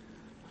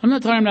 I'm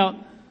not talking about,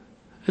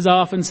 as I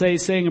often say,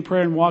 saying a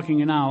prayer and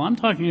walking an aisle. I'm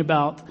talking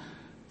about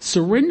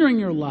surrendering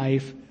your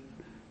life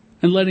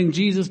and letting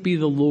Jesus be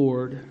the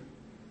Lord.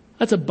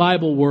 That's a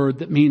Bible word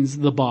that means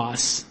the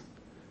boss,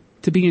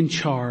 to be in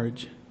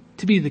charge,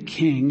 to be the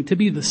king, to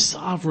be the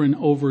sovereign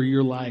over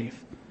your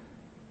life.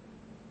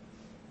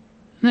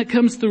 And that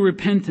comes through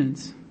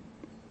repentance.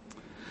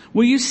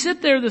 Will you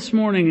sit there this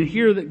morning and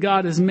hear that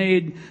God has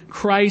made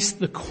Christ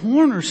the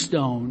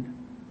cornerstone,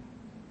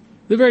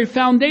 the very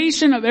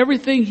foundation of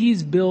everything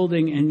he's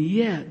building, and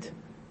yet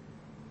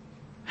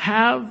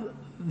have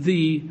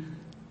the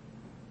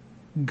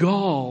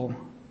gall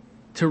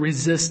to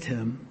resist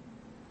him?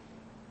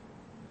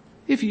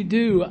 If you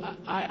do,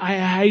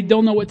 I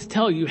don't know what to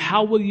tell you.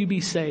 How will you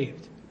be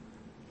saved?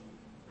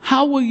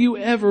 How will you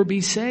ever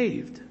be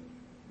saved?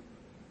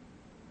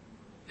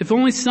 If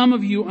only some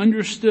of you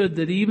understood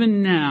that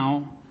even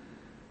now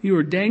you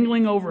are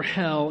dangling over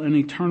hell and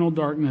eternal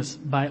darkness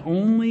by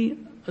only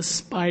a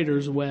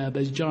spider's web,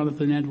 as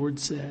Jonathan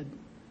Edwards said.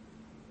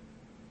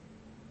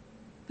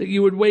 That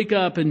you would wake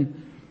up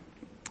and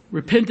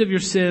repent of your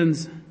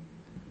sins,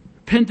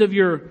 repent of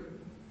your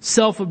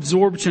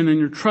self-absorption and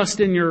your trust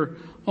in your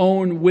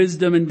own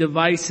wisdom and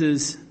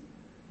devices,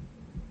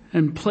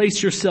 and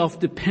place yourself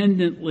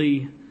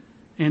dependently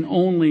and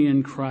only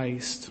in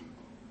Christ.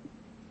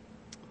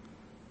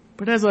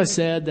 But as I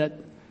said, that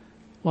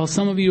while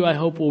some of you, I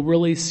hope, will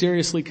really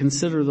seriously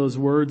consider those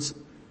words,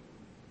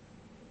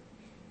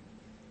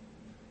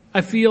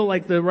 I feel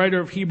like the writer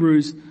of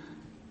Hebrews,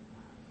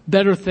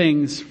 better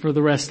things for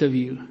the rest of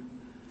you.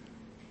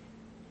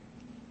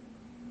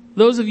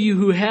 Those of you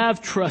who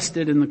have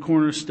trusted in the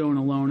cornerstone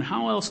alone,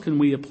 how else can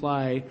we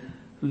apply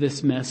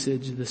this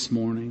message this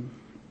morning?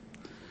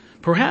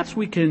 Perhaps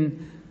we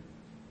can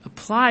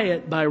apply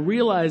it by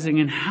realizing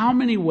in how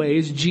many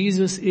ways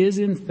Jesus is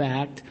in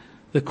fact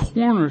the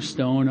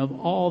cornerstone of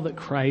all that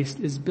Christ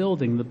is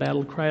building. The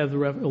battle cry of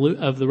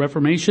the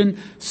Reformation,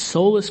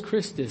 Solus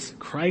Christus,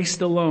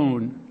 Christ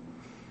alone.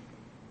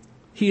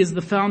 He is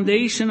the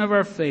foundation of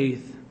our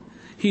faith.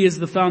 He is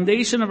the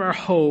foundation of our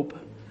hope.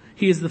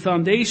 He is the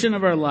foundation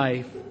of our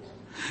life.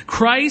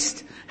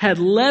 Christ had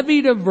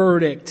levied a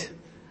verdict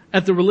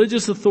at the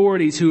religious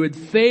authorities who had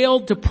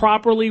failed to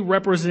properly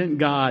represent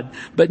God.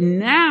 But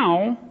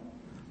now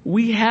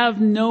we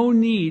have no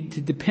need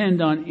to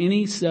depend on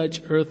any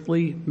such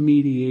earthly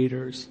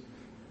mediators.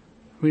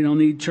 We don't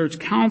need church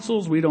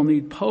councils. We don't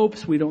need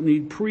popes. We don't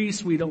need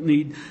priests. We don't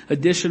need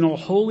additional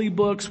holy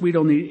books. We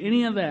don't need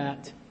any of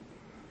that.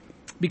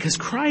 Because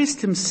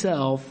Christ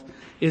himself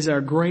is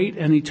our great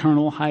and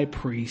eternal high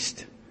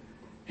priest.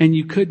 And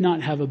you could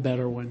not have a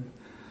better one.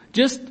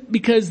 Just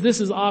because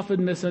this is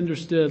often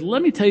misunderstood,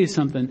 let me tell you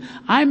something.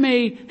 I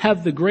may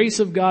have the grace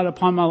of God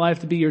upon my life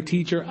to be your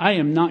teacher. I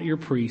am not your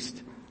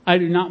priest. I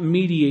do not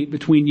mediate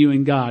between you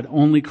and God.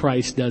 Only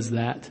Christ does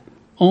that.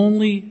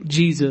 Only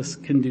Jesus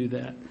can do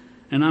that.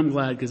 And I'm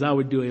glad, because I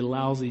would do a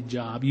lousy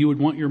job. You would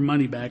want your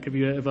money back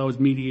if I was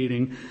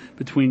mediating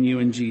between you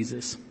and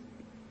Jesus.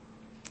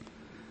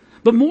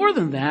 But more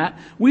than that,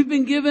 we've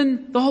been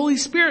given the Holy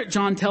Spirit,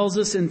 John tells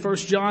us in 1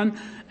 John,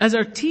 as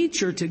our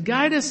teacher to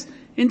guide us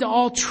into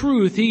all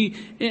truth.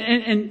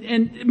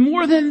 And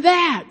more than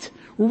that,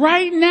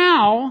 right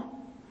now,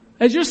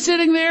 as you're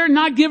sitting there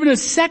not giving a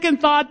second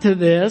thought to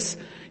this,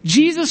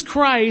 Jesus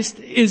Christ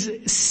is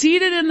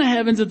seated in the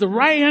heavens at the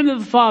right hand of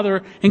the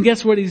Father, and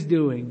guess what he's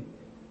doing?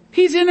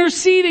 He's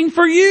interceding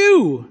for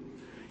you.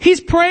 He's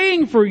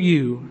praying for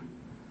you.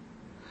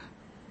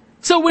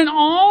 So when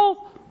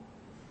all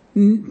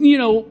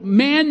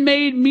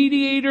man-made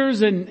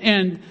mediators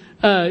and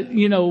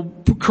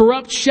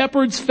corrupt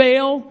shepherds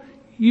fail,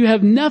 you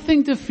have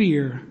nothing to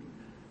fear,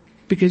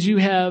 because you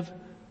have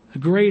a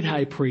great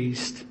high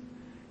priest.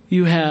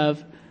 You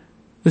have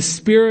the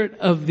Spirit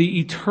of the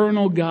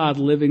eternal God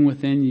living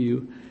within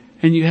you.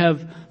 And you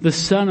have the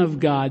Son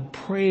of God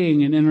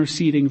praying and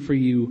interceding for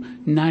you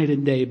night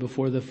and day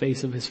before the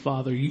face of his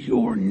Father.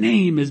 Your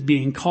name is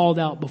being called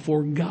out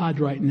before God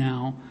right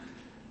now.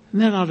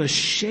 And that ought to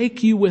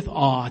shake you with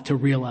awe to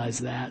realize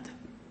that.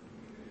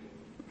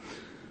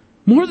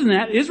 More than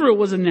that, Israel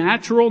was a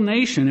natural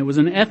nation. It was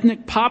an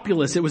ethnic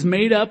populace. It was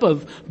made up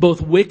of both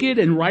wicked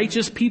and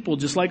righteous people,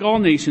 just like all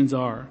nations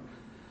are.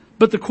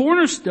 But the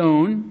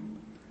cornerstone,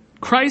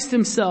 Christ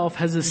himself,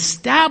 has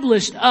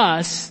established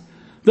us,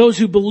 those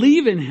who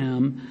believe in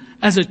him,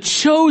 as a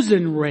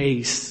chosen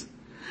race,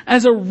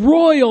 as a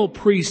royal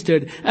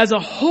priesthood, as a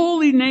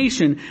holy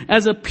nation,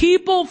 as a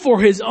people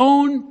for his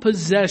own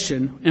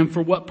possession. And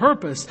for what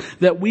purpose?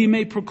 That we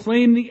may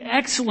proclaim the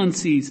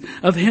excellencies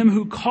of him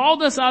who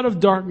called us out of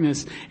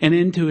darkness and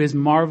into his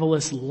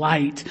marvelous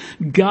light.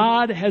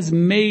 God has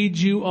made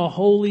you a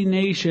holy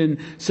nation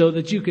so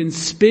that you can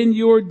spend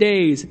your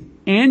days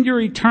and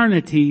your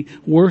eternity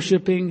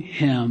worshiping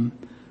him.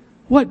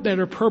 What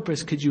better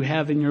purpose could you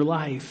have in your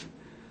life?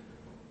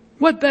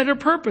 What better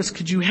purpose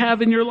could you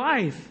have in your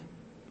life?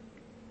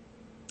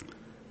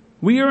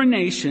 We are a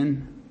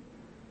nation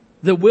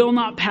that will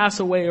not pass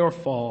away or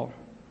fall,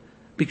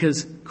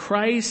 because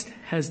Christ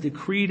has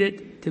decreed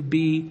it to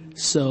be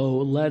so.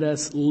 Let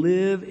us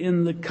live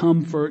in the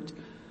comfort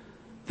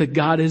that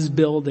God is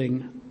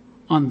building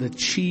on the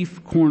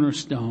chief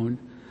cornerstone,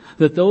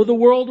 that though the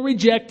world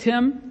reject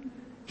him,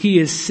 he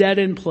is set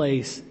in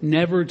place,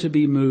 never to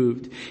be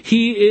moved.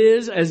 He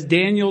is, as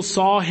Daniel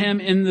saw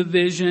him in the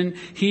vision,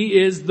 he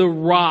is the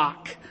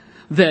rock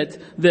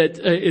that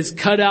is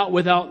cut out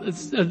without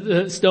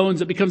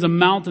stones. It becomes a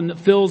mountain that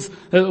fills,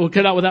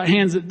 cut out without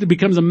hands. It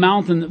becomes a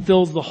mountain that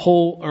fills the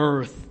whole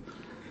earth.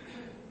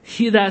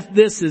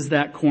 This is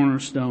that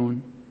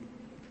cornerstone.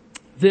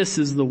 This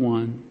is the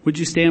one. Would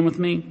you stand with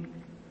me?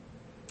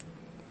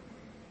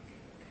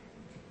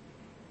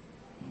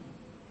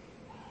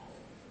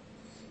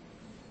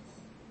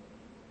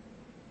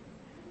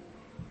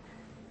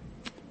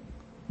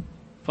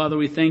 Father,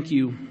 we thank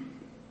you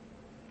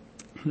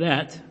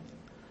that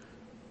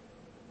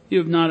you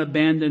have not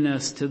abandoned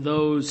us to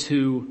those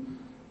who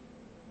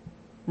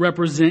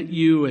represent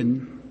you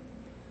and,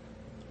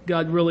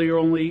 God, really are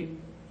only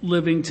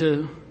living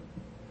to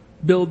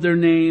build their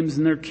names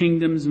and their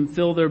kingdoms and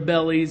fill their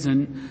bellies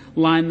and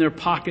line their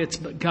pockets.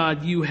 But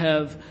God, you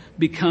have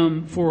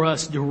become for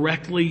us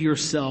directly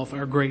yourself,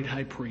 our great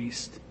high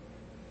priest.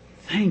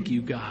 Thank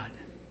you, God.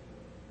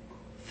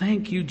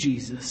 Thank you,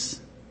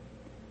 Jesus.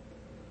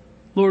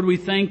 Lord, we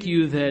thank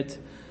you that,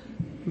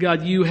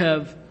 God, you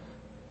have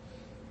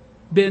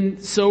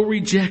been so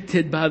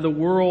rejected by the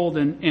world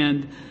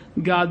and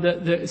God,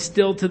 that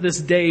still to this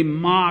day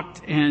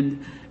mocked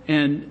and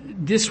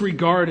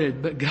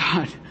disregarded. But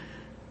God,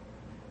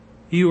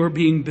 You are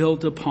being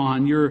built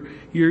upon.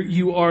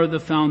 You are the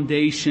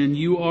foundation.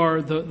 You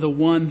are the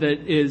one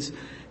that is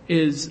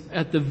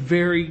at the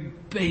very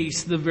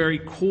base, the very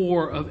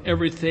core of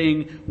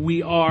everything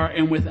we are,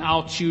 and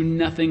without you,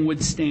 nothing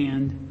would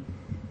stand.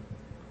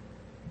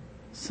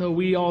 So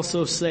we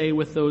also say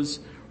with those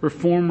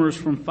reformers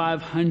from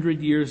 500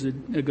 years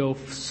ago,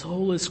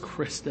 Solus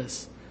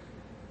Christus.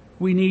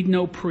 We need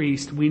no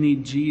priest. We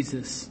need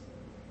Jesus.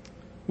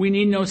 We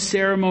need no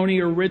ceremony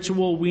or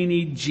ritual. We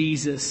need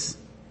Jesus.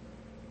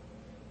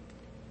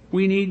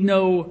 We need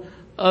no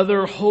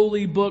other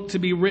holy book to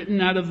be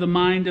written out of the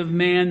mind of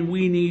man.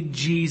 We need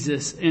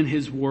Jesus and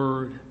His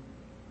Word. And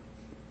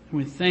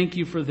we thank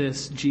you for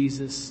this,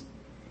 Jesus.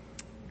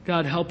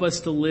 God, help us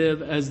to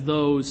live as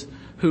those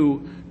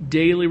who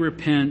daily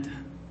repent,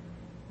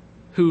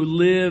 who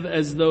live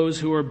as those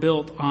who are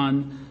built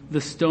on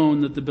the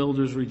stone that the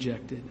builders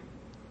rejected.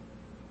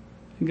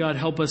 And God,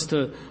 help us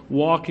to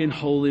walk in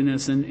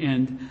holiness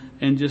and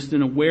just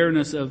an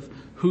awareness of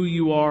who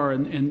you are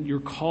and your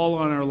call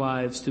on our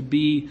lives to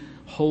be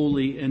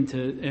holy and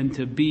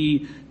to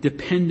be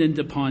dependent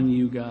upon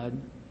you,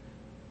 God.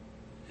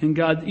 And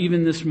God,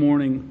 even this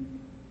morning,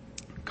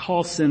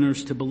 call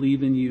sinners to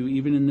believe in you,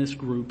 even in this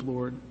group,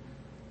 Lord.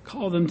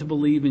 Call them to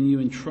believe in you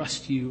and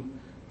trust you,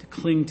 to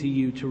cling to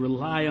you, to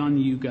rely on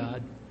you,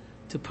 God,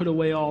 to put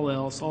away all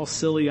else, all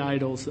silly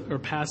idols that are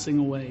passing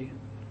away.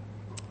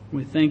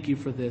 We thank you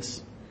for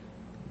this.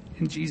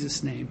 In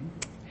Jesus' name,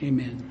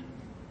 amen.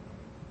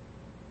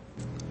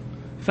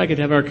 If I could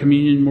have our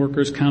communion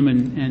workers come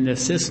and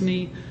assist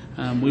me,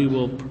 we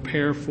will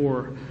prepare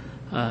for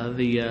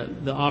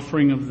the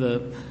offering of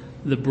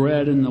the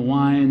bread and the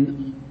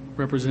wine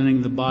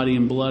representing the body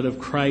and blood of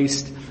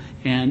Christ.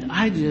 And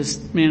I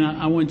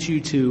want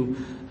you to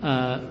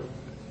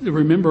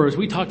remember, as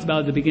we talked about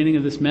at the beginning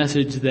of this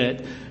message,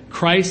 that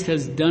Christ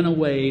has done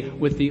away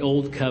with the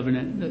old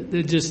covenant.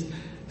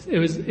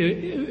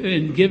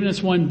 And given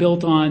us one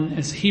built on,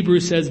 as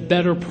Hebrews says,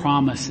 better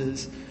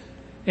promises.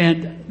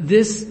 And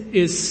this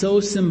is so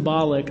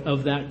symbolic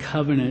of that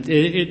covenant.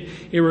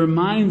 It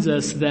reminds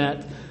us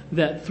that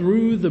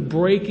through the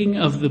breaking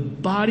of the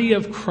body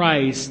of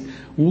Christ,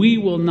 we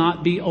will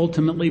not be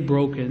ultimately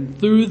broken.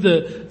 Through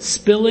the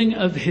spilling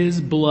of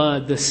His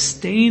blood, the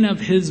stain of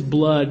His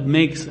blood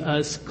makes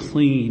us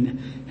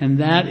clean. And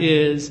that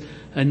is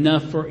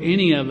enough for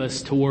any of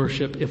us to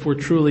worship if we're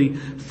truly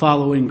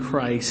following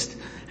Christ.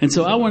 And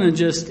so I want to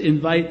just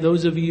invite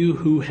those of you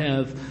who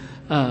have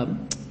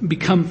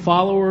become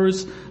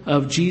followers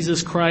of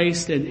Jesus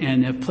Christ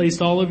and have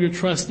placed all of your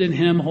trust in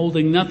Him,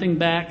 holding nothing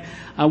back.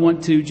 I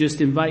want to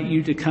just invite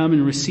you to come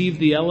and receive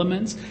the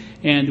elements,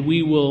 and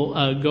we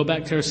will go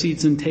back to our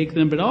seats and take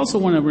them. But I also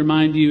want to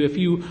remind you, if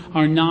you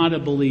are not a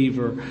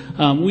believer,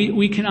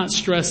 we cannot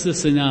stress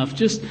this enough.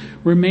 Just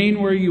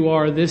remain where you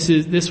are.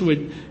 This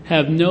would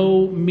have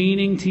no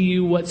meaning to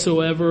you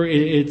whatsoever.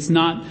 It's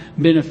not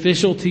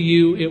beneficial to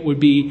you. It would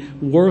be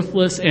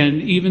worthless.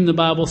 And even the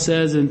Bible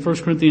says in 1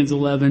 Corinthians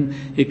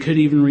 11, it could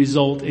even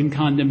result in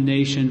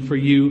condemnation for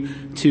you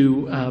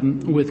to,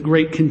 with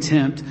great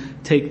contempt,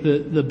 take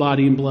the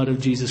body and blood of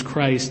Jesus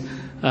Christ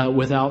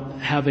without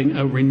having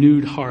a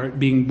renewed heart,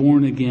 being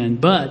born again.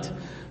 But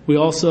we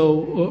also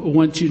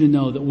want you to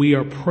know that we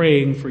are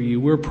praying for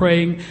you. We're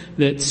praying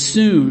that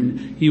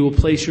soon you will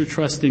place your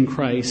trust in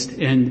Christ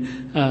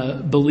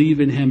and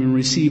believe in Him and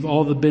receive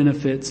all the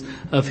benefits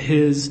of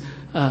His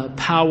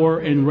power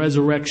and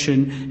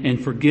resurrection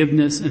and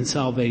forgiveness and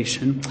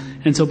salvation.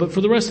 And so, but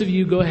for the rest of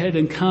you, go ahead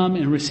and come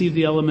and receive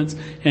the elements,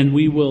 and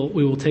we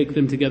will take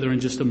them together in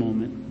just a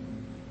moment.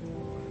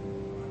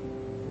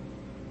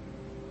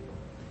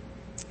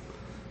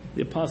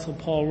 The Apostle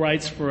Paul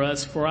writes for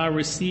us, "For I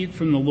received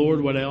from the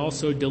Lord what I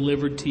also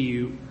delivered to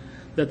you,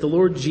 that the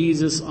Lord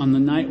Jesus, on the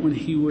night when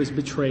He was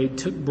betrayed,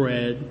 took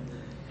bread,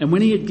 and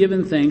when He had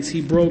given thanks, He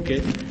broke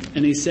it,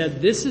 and He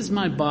said, 'This is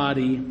my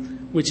body,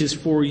 which is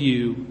for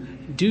you.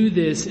 Do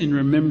this in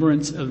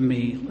remembrance of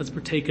me.'" Let's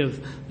partake of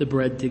the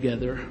bread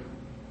together.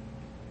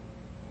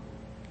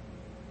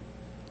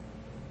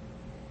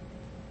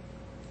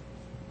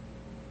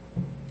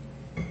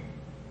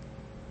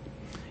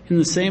 In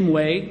the same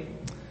way,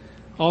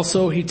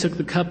 also, He took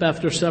the cup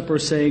after supper,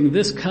 saying,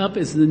 "This cup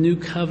is the new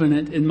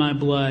covenant in my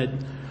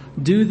blood.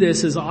 Do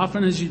this as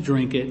often as you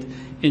drink it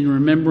in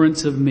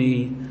remembrance of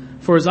me.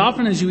 For as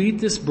often as you eat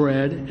this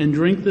bread and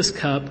drink this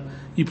cup,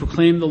 you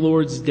proclaim the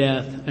Lord's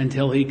death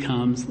until He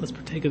comes." Let's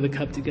partake of the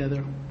cup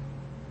together.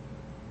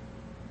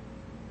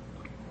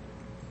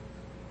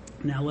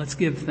 Now let's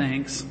give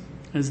thanks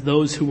as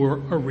those who are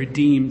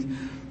redeemed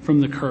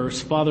from the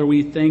curse. Father,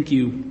 we thank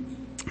you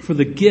for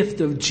the gift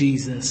of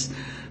Jesus,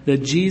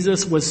 that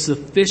Jesus was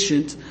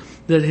sufficient,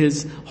 that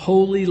His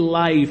holy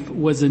life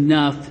was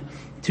enough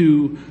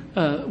to,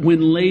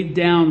 when laid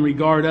down,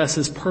 regard us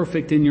as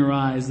perfect in your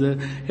eyes.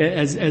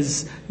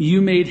 As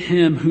you made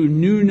him who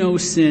knew no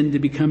sin to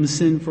become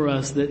sin for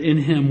us, that in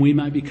him we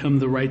might become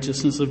the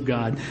righteousness of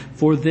God.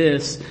 For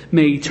this,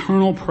 may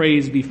eternal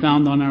praise be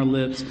found on our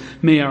lips.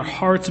 May our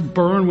hearts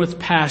burn with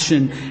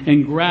passion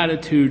and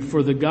gratitude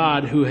for the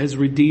God who has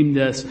redeemed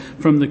us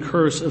from the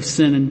curse of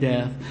sin and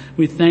death.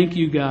 We thank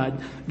you,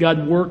 God.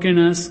 God, work in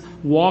us,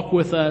 walk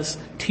with us,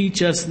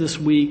 teach us this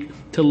week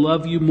to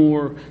love you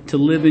more, to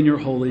live in your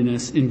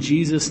holiness. In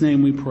Jesus'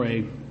 name we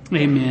pray.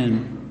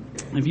 Amen.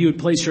 If you would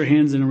place your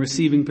hands in a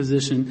receiving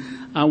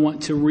position, I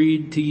want to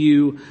read to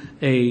you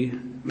a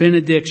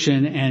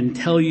benediction and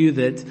tell you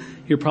that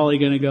you're probably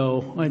going to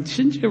go,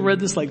 shouldn't you have read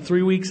this like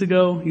 3 weeks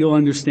ago? You'll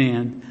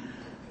understand.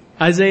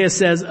 Isaiah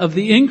says, of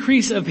the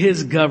increase of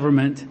his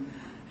government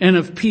and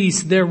of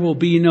peace there will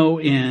be no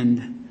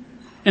end.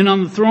 And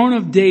on the throne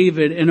of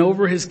David and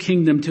over his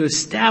kingdom, to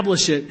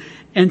establish it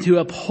and to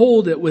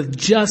uphold it with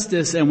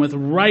justice and with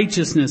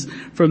righteousness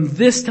from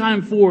this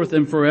time forth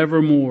and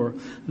forevermore.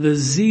 The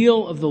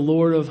zeal of the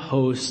Lord of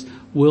hosts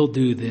will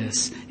do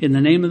this. In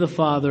the name of the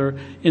Father,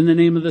 in the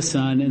name of the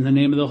Son, in the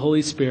name of the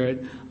Holy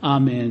Spirit.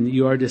 Amen.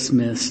 You are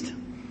dismissed.